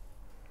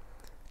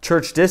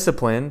 Church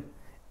discipline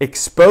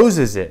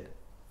exposes it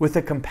with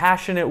a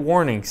compassionate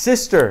warning.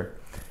 Sister,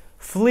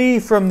 flee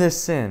from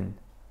this sin.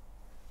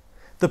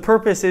 The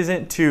purpose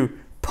isn't to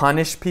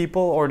punish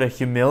people or to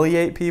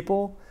humiliate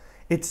people.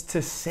 It's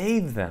to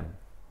save them.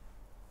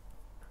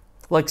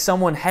 Like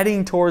someone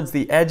heading towards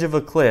the edge of a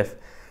cliff,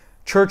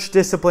 church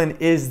discipline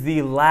is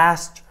the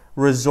last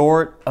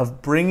resort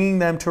of bringing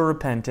them to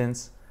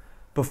repentance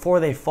before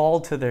they fall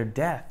to their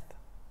death.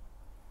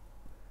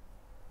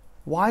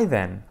 Why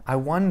then, I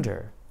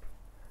wonder,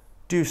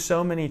 do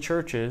so many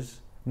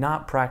churches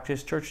not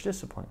practice church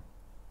discipline?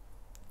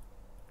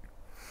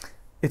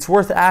 It's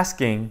worth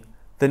asking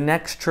the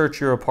next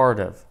church you're a part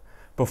of,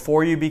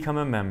 before you become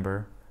a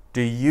member,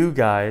 do you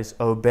guys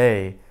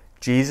obey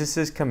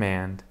Jesus'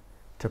 command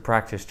to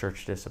practice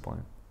church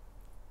discipline?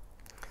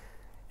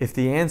 If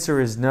the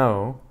answer is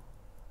no,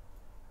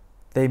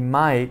 they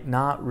might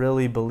not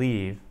really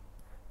believe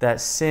that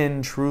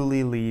sin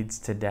truly leads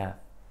to death.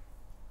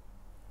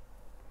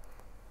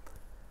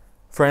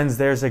 Friends,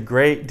 there's a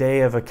great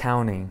day of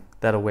accounting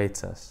that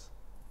awaits us.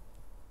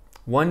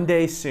 One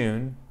day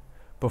soon,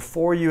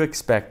 before you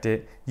expect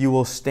it, you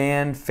will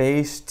stand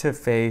face to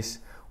face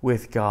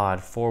with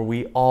God, for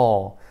we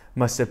all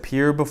must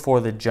appear before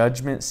the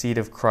judgment seat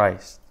of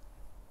Christ.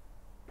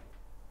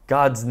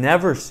 God's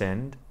never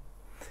sinned,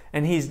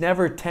 and He's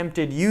never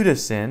tempted you to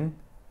sin,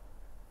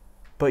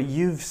 but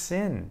you've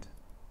sinned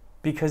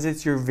because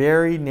it's your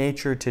very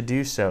nature to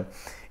do so.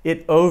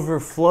 It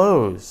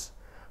overflows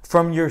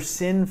from your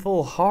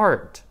sinful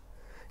heart.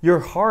 Your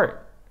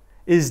heart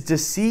is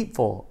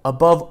deceitful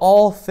above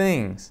all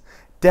things,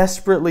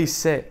 desperately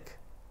sick.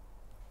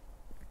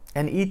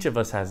 And each of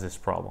us has this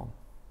problem.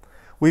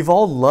 We've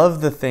all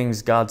loved the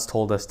things God's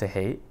told us to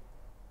hate.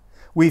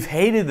 We've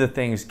hated the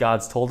things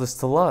God's told us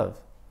to love.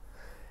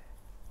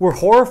 We're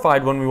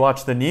horrified when we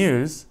watch the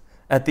news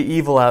at the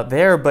evil out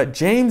there, but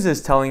James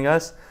is telling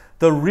us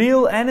the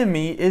real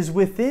enemy is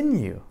within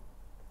you.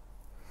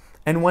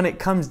 And when it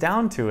comes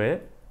down to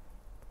it,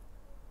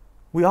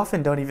 we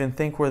often don't even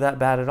think we're that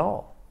bad at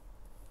all.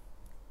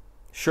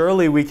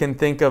 Surely we can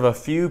think of a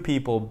few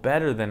people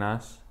better than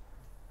us,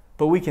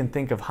 but we can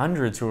think of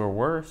hundreds who are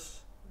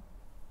worse.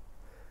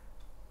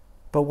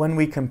 But when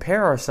we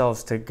compare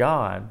ourselves to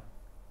God,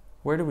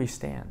 where do we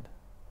stand?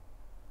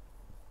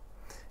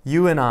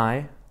 You and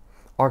I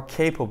are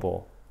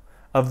capable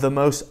of the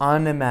most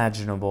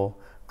unimaginable,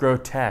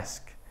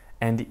 grotesque,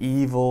 and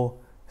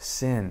evil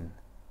sin.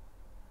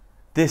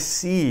 This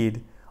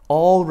seed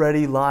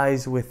already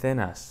lies within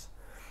us.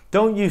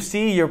 Don't you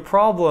see your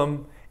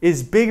problem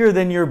is bigger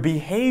than your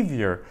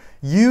behavior?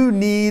 You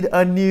need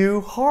a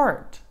new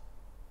heart.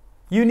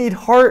 You need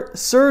heart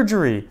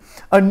surgery,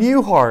 a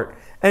new heart,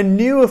 and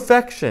new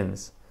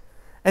affections.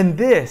 And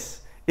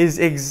this is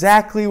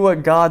exactly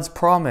what God's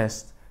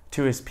promised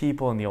to His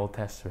people in the Old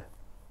Testament.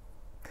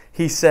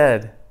 He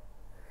said,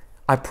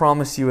 I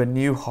promise you a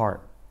new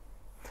heart,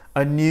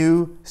 a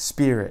new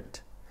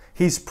spirit.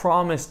 He's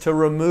promised to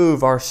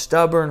remove our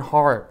stubborn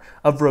heart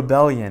of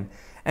rebellion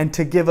and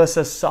to give us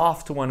a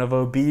soft one of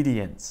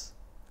obedience.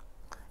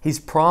 He's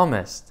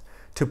promised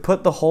to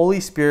put the Holy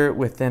Spirit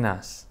within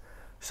us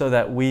so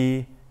that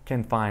we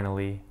can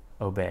finally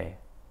obey.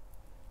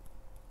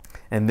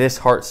 And this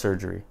heart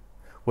surgery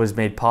was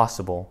made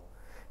possible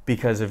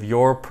because of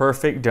your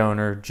perfect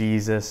donor,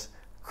 Jesus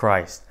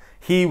Christ.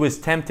 He was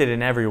tempted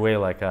in every way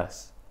like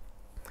us,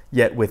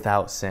 yet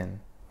without sin.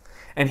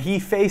 And He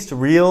faced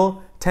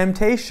real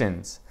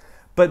temptations.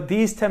 But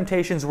these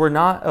temptations were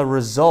not a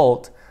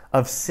result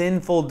of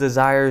sinful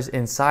desires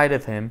inside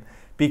of Him,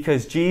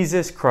 because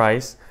Jesus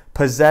Christ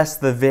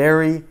possessed the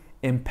very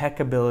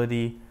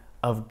impeccability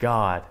of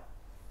God.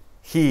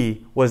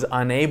 He was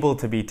unable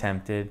to be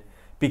tempted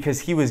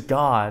because He was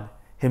God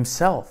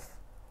Himself,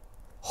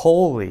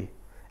 holy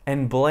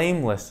and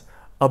blameless,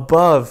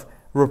 above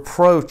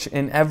reproach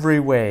in every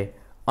way,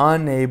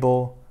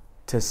 unable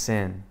to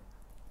sin.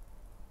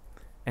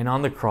 And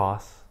on the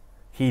cross,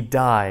 He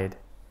died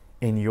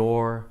in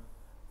your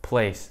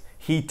place.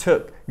 He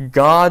took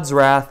God's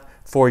wrath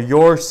for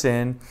your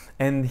sin,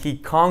 and He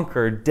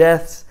conquered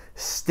death's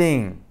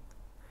sting.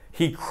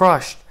 He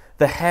crushed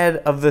the head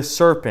of the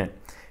serpent.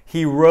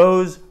 He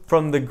rose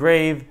from the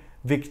grave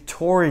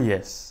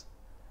victorious.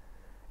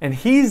 And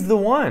He's the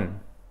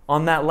one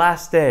on that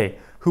last day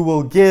who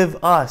will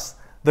give us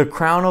the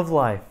crown of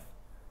life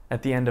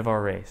at the end of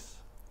our race.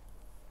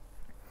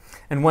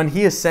 And when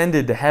He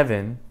ascended to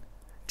heaven,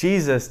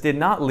 Jesus did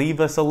not leave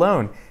us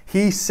alone.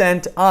 He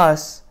sent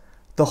us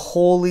the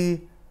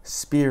Holy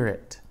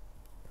Spirit.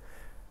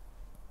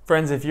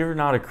 Friends, if you're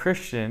not a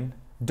Christian,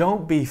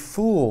 don't be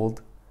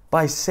fooled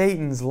by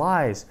Satan's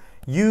lies.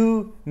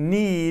 You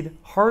need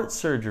heart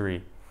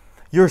surgery.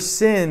 Your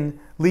sin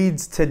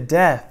leads to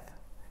death.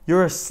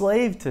 You're a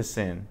slave to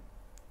sin.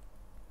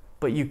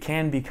 But you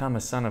can become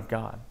a son of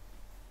God.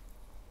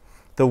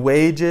 The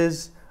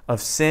wages of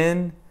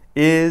sin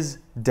is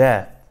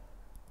death.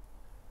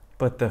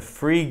 But the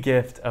free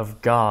gift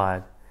of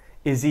God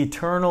is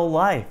eternal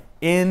life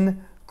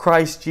in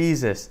Christ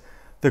Jesus.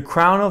 The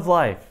crown of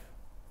life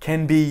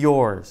can be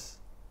yours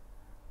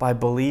by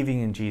believing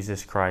in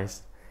Jesus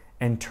Christ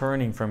and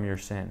turning from your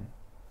sin.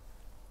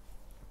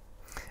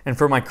 And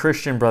for my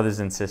Christian brothers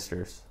and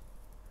sisters,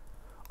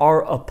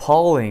 our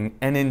appalling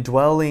and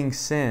indwelling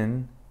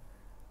sin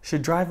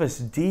should drive us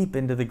deep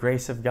into the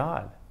grace of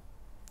God.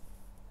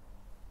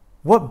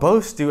 What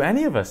boast do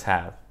any of us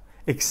have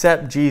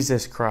except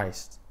Jesus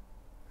Christ?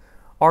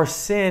 Our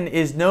sin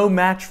is no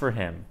match for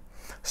Him.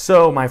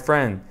 So, my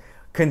friend,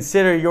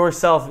 consider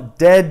yourself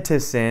dead to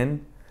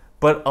sin,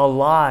 but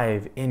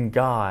alive in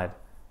God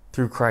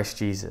through Christ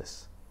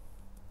Jesus.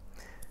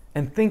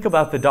 And think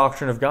about the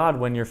doctrine of God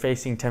when you're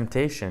facing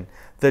temptation.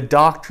 The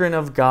doctrine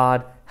of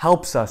God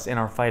helps us in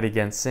our fight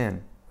against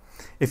sin.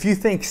 If you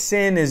think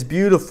sin is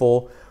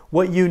beautiful,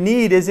 what you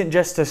need isn't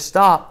just to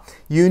stop.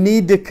 You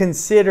need to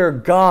consider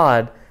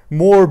God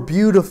more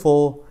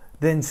beautiful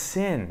than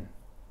sin.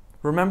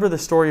 Remember the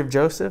story of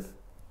Joseph?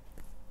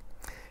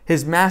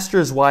 His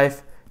master's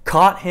wife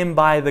caught him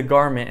by the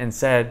garment and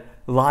said,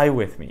 "Lie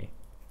with me."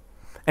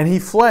 And he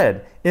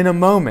fled in a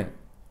moment.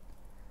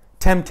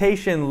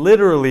 Temptation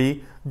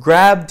literally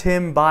grabbed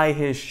him by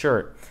his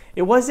shirt.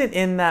 It wasn't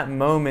in that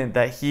moment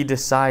that he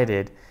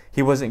decided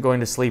he wasn't going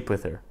to sleep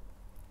with her.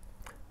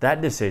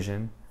 That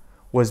decision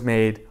was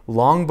made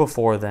long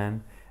before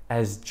then,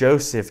 as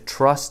Joseph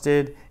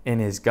trusted in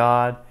his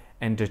God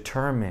and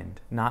determined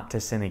not to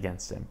sin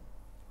against Him.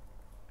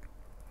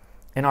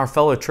 And our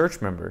fellow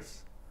church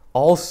members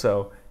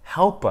also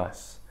help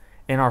us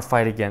in our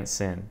fight against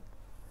sin.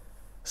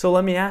 So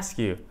let me ask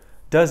you,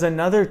 does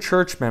another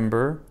church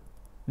member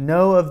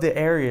know of the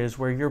areas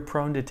where you're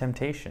prone to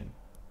temptation?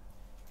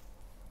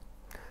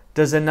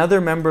 Does another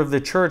member of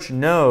the church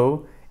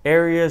know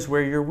areas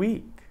where you're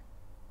weak?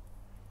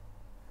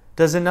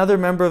 Does another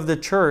member of the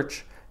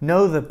church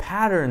know the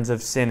patterns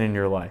of sin in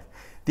your life?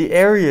 The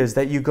areas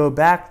that you go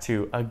back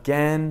to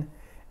again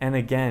and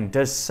again?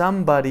 Does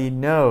somebody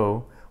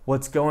know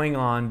what's going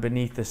on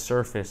beneath the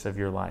surface of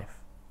your life?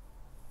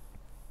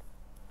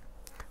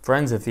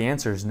 Friends, if the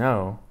answer is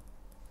no,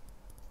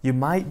 you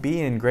might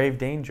be in grave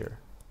danger.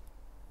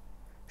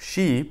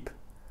 Sheep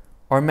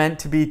are meant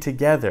to be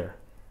together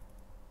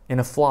in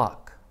a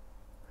flock.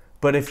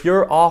 But if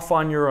you're off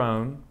on your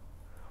own,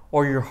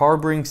 or you're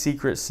harboring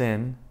secret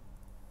sin,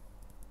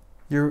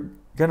 you're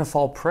going to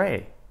fall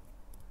prey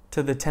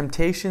to the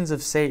temptations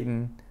of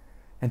Satan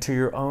and to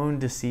your own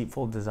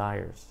deceitful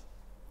desires.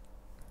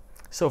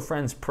 So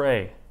friends,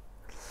 pray.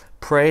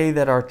 Pray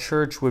that our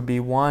church would be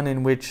one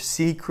in which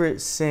secret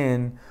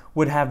sin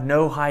would have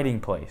no hiding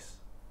place.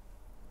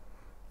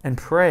 And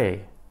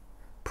pray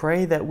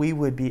that we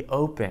would be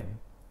open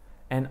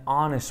and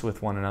honest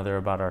with one another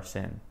about our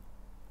sin.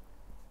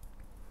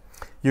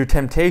 Your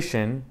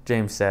temptation,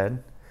 James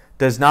said,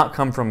 does not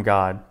come from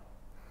God.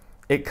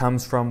 It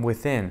comes from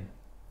within.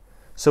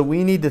 So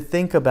we need to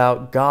think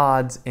about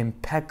God's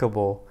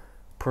impeccable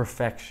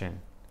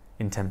perfection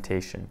in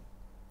temptation.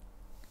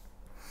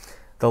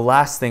 The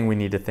last thing we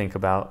need to think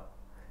about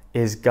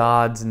is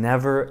God's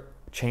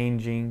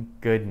never-changing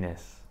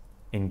goodness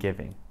in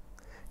giving.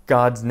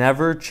 God's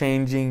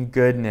never-changing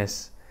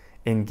goodness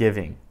in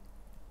giving.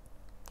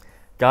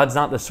 God's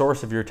not the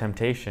source of your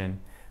temptation,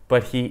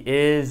 but He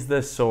is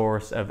the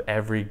source of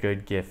every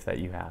good gift that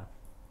you have.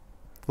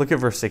 Look at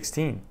verse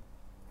 16.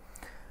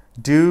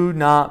 Do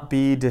not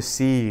be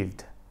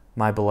deceived,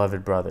 my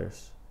beloved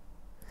brothers.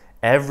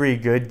 Every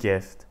good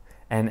gift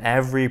and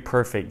every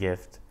perfect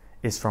gift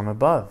is from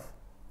above,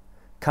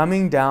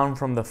 coming down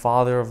from the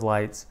Father of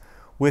lights,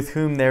 with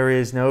whom there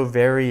is no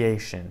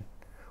variation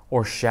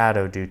or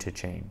shadow due to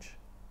change.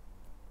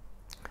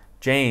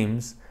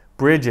 James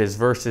bridges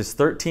verses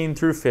 13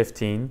 through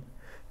 15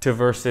 to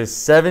verses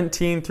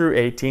 17 through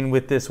 18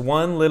 with this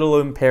one little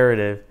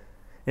imperative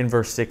in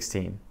verse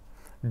 16.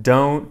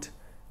 Don't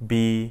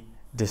be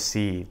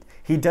deceived.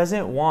 He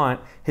doesn't want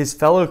his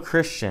fellow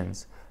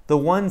Christians, the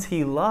ones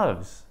he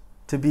loves,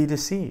 to be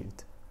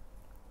deceived.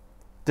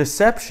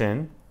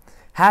 Deception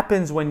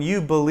happens when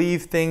you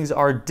believe things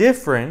are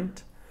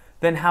different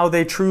than how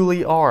they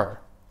truly are.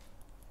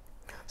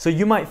 So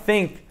you might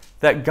think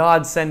that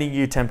God's sending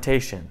you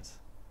temptations,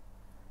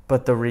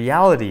 but the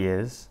reality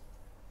is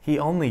He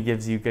only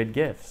gives you good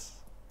gifts.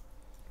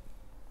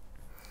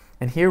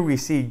 And here we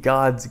see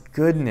God's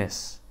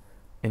goodness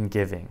in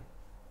giving.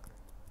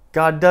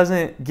 God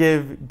doesn't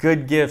give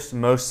good gifts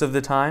most of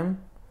the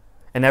time,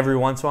 and every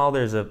once in a while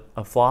there's a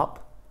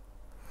flop.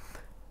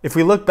 If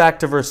we look back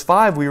to verse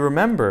 5, we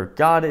remember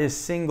God is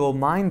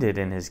single-minded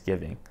in His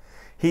giving.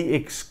 He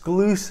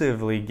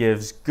exclusively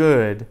gives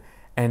good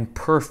and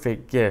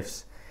perfect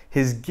gifts.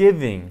 His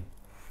giving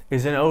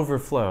is an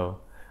overflow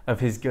of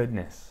His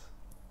goodness.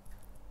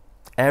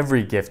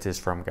 Every gift is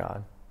from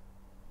God.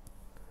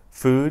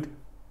 Food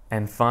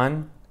and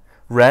fun,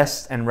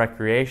 rest and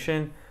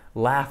recreation,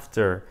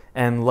 laughter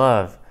and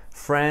love,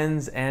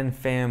 friends and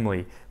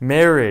family,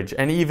 marriage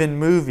and even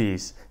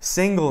movies,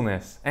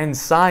 singleness and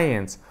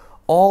science,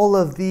 all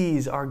of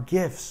these are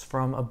gifts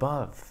from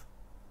above.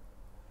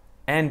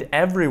 And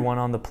everyone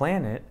on the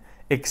planet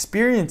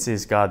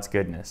experiences God's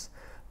goodness.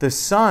 The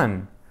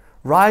sun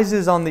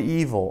rises on the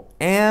evil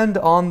and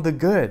on the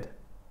good.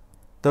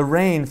 The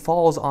rain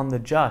falls on the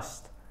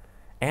just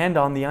and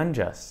on the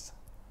unjust.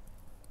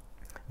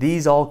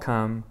 These all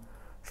come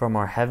from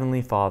our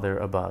Heavenly Father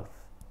above.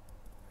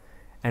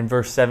 And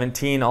verse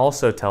 17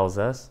 also tells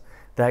us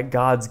that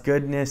God's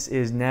goodness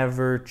is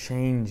never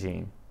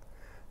changing.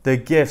 The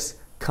gifts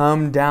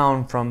come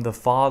down from the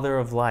Father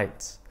of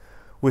lights,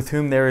 with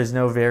whom there is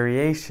no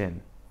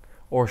variation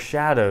or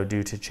shadow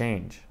due to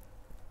change.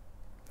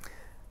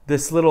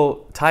 This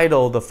little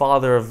title, the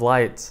Father of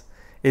lights,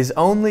 is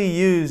only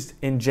used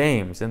in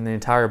James in the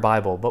entire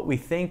Bible, but we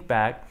think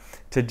back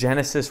to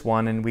Genesis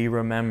 1 and we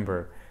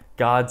remember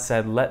God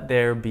said, "Let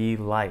there be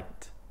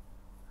light,"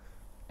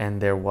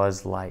 and there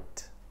was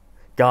light.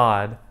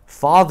 God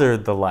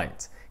fathered the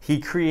lights.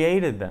 He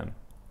created them.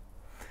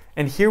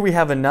 And here we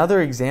have another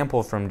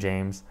example from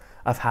James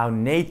of how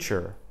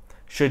nature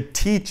should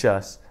teach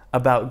us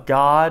about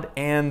God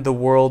and the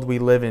world we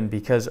live in,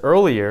 because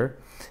earlier,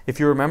 if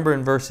you remember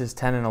in verses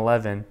 10 and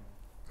 11,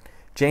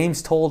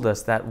 James told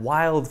us that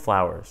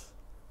wildflowers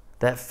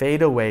that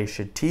fade away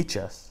should teach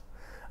us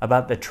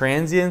about the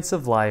transience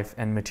of life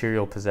and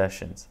material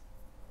possessions.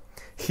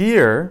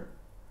 Here,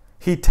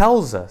 he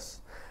tells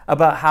us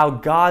about how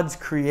God's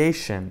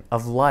creation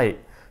of light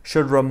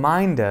should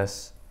remind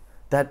us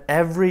that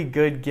every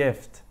good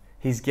gift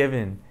He's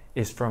given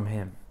is from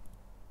Him.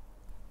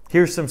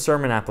 Here's some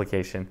sermon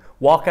application.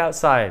 Walk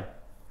outside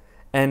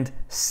and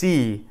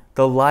see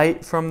the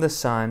light from the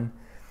sun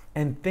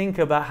and think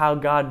about how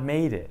God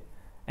made it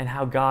and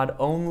how God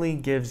only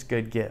gives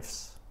good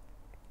gifts.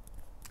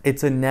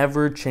 It's a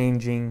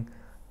never-changing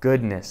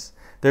goodness.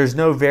 There's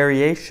no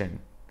variation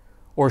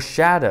or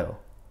shadow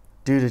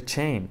due to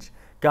change.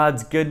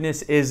 God's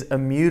goodness is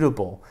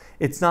immutable.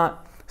 It's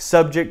not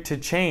subject to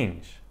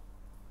change.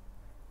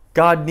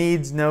 God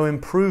needs no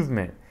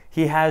improvement.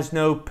 He has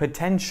no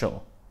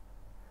potential.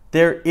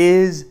 There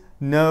is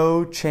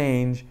no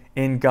change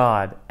in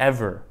God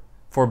ever,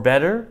 for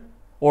better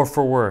or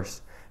for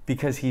worse,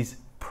 because He's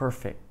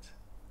perfect.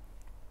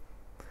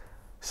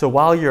 So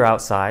while you're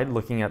outside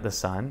looking at the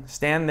sun,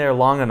 stand there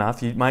long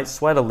enough. You might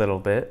sweat a little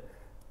bit,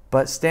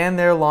 but stand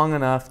there long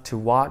enough to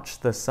watch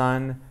the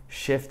sun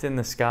shift in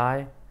the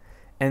sky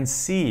and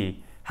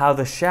see how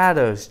the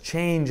shadows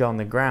change on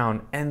the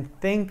ground, and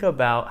think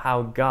about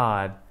how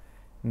God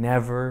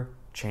never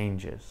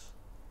changes.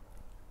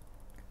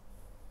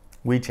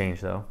 We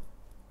change, though.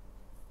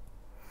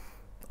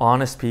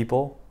 Honest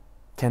people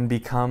can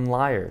become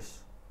liars.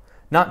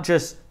 Not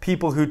just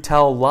people who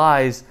tell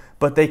lies,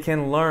 but they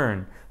can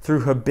learn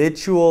through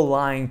habitual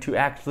lying to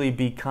actually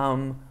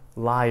become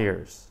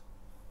liars.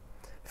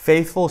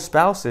 Faithful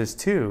spouses,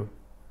 too,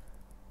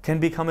 can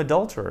become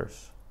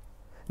adulterers.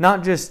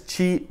 Not just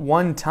cheat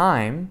one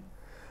time,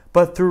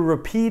 but through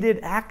repeated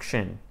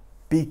action,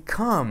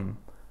 become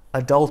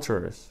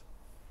adulterers.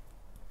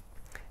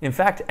 In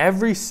fact,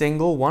 every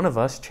single one of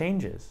us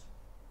changes.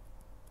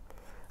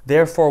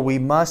 Therefore, we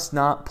must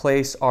not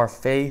place our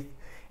faith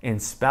in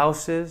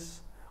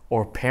spouses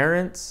or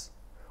parents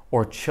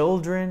or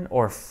children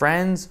or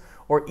friends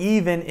or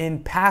even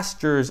in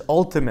pastors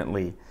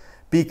ultimately,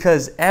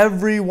 because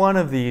every one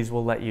of these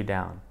will let you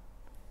down.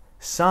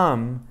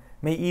 Some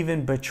may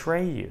even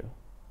betray you.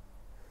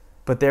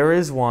 But there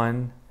is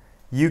one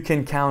you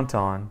can count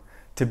on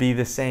to be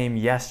the same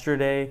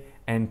yesterday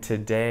and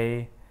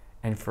today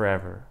and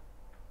forever.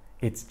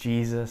 It's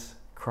Jesus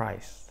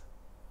Christ.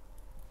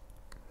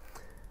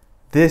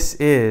 This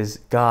is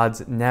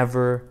God's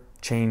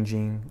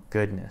never-changing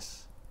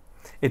goodness.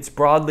 It's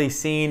broadly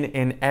seen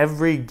in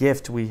every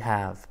gift we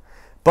have.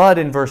 But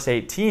in verse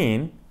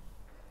 18,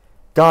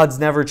 God's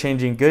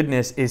never-changing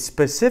goodness is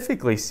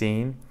specifically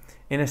seen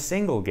in a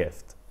single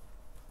gift.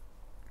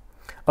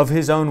 Of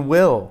His own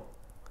will,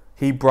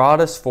 He brought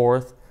us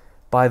forth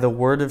by the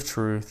word of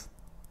truth,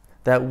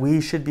 that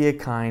we should be a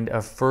kind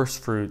of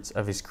first fruits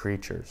of His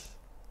creatures.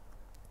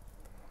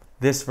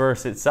 This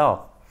verse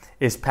itself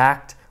is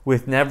packed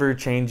with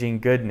never-changing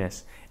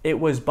goodness. It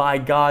was by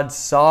God's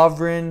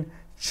sovereign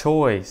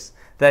choice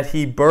that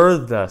He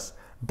birthed us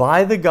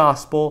by the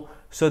gospel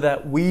so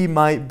that we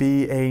might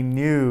be a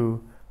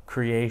new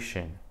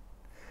creation.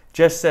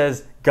 Just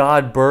as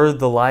God birthed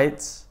the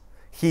lights,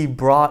 He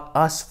brought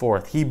us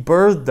forth. He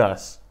birthed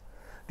us.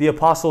 The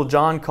Apostle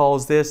John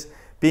calls this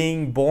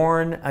being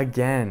born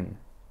again.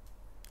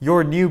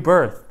 Your new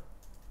birth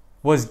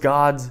was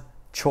God's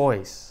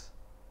choice.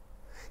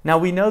 Now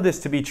we know this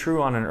to be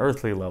true on an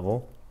earthly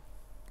level.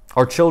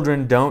 Our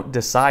children don't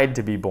decide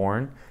to be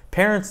born.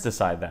 Parents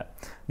decide that.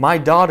 My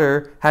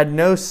daughter had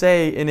no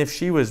say in if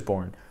she was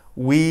born.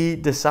 We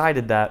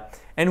decided that.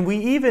 And we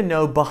even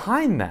know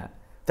behind that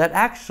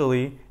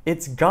actually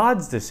it's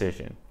God's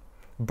decision.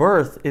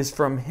 Birth is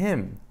from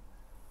Him.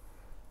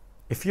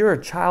 If you're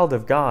a child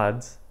of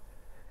God's,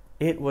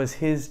 it was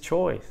His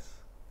choice.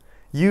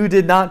 You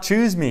did not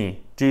choose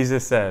me,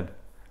 Jesus said,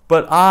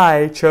 but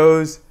I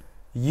chose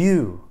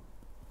you.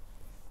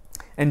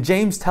 And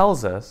James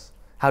tells us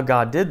how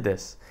God did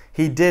this.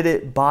 He did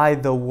it by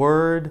the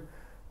word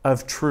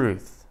of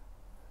truth.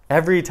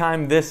 Every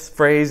time this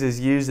phrase is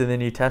used in the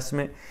New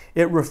Testament,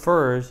 it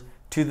refers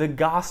to the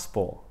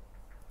gospel.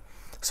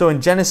 So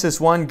in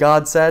Genesis 1,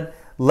 God said,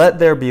 "Let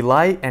there be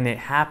light," and it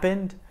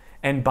happened.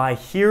 And by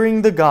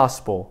hearing the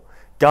gospel,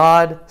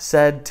 God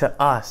said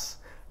to us,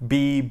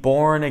 "Be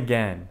born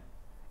again."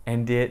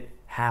 And it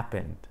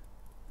happened.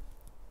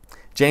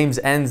 James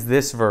ends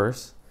this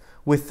verse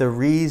with the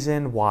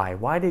reason why.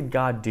 Why did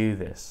God do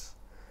this?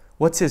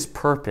 What's His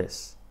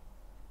purpose?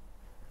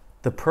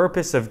 The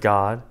purpose of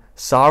God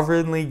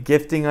sovereignly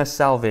gifting us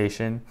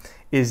salvation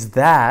is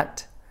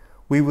that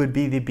we would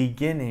be the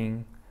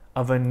beginning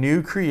of a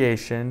new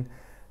creation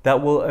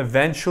that will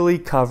eventually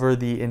cover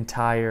the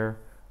entire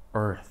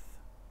earth.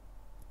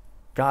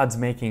 God's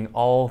making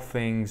all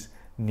things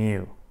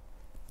new.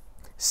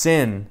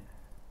 Sin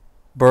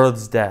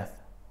births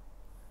death.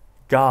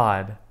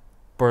 God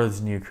births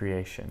new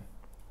creation.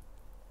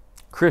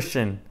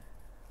 Christian,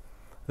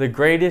 the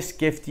greatest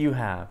gift you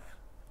have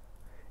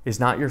is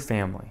not your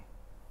family.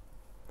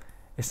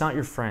 It's not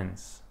your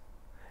friends.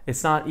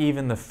 It's not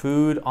even the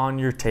food on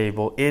your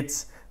table.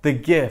 It's the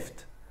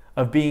gift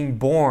of being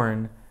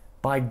born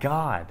by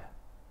God.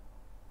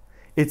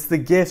 It's the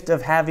gift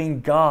of having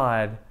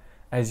God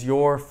as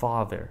your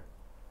Father.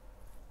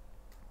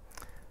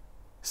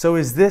 So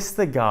is this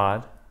the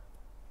God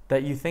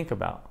that you think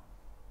about?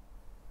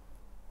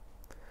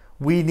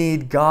 We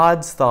need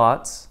God's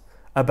thoughts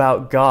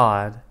about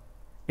God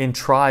in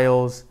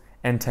trials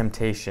and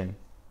temptation.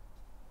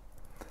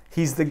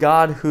 He's the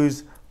God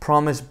who's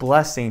promised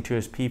blessing to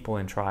His people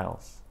in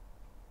trials.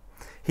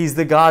 He's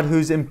the God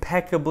who's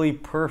impeccably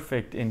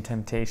perfect in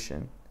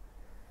temptation.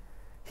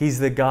 He's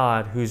the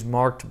God who's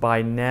marked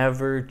by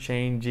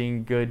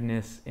never-changing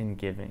goodness in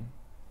giving.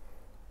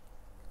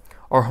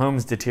 Our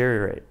homes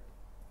deteriorate.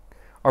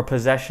 Our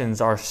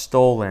possessions are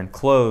stolen.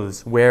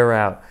 Clothes wear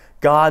out.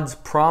 God's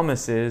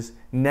promises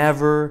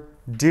never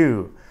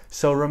do.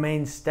 So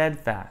remain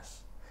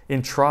steadfast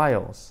in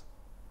trials,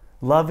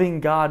 loving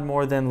God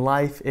more than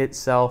life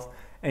itself,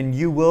 and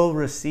you will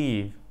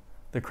receive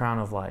the crown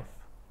of life.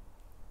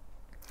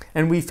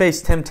 And we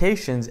face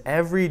temptations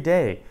every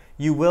day.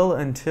 You will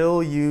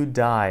until you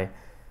die,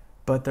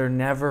 but they're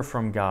never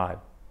from God.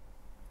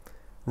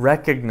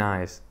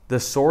 Recognize the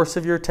source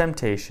of your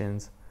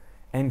temptations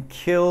and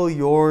kill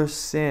your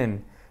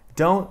sin.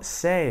 Don't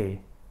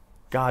say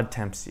God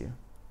tempts you.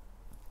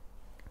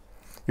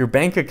 Your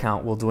bank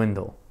account will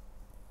dwindle.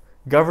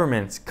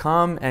 Governments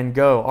come and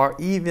go,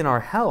 even our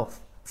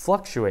health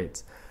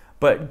fluctuates.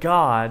 But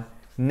God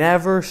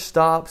never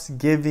stops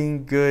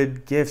giving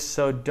good gifts.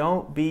 So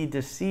don't be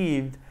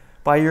deceived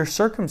by your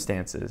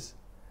circumstances.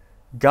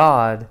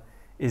 God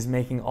is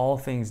making all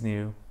things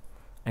new,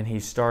 and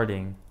He's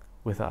starting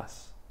with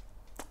us.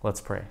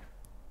 Let's pray.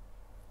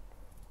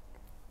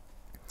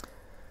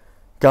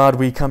 God,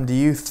 we come to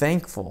you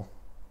thankful.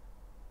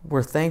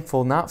 We're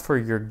thankful not for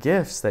your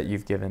gifts that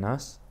you've given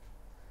us,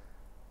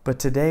 but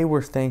today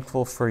we're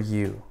thankful for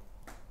you.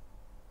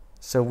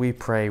 So we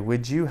pray,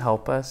 would you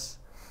help us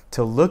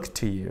to look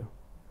to you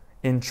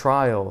in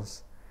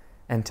trials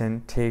and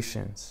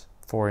temptations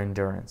for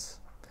endurance?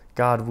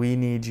 God, we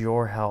need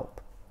your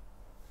help.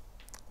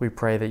 We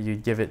pray that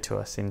you'd give it to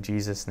us in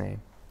Jesus'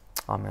 name.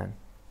 Amen.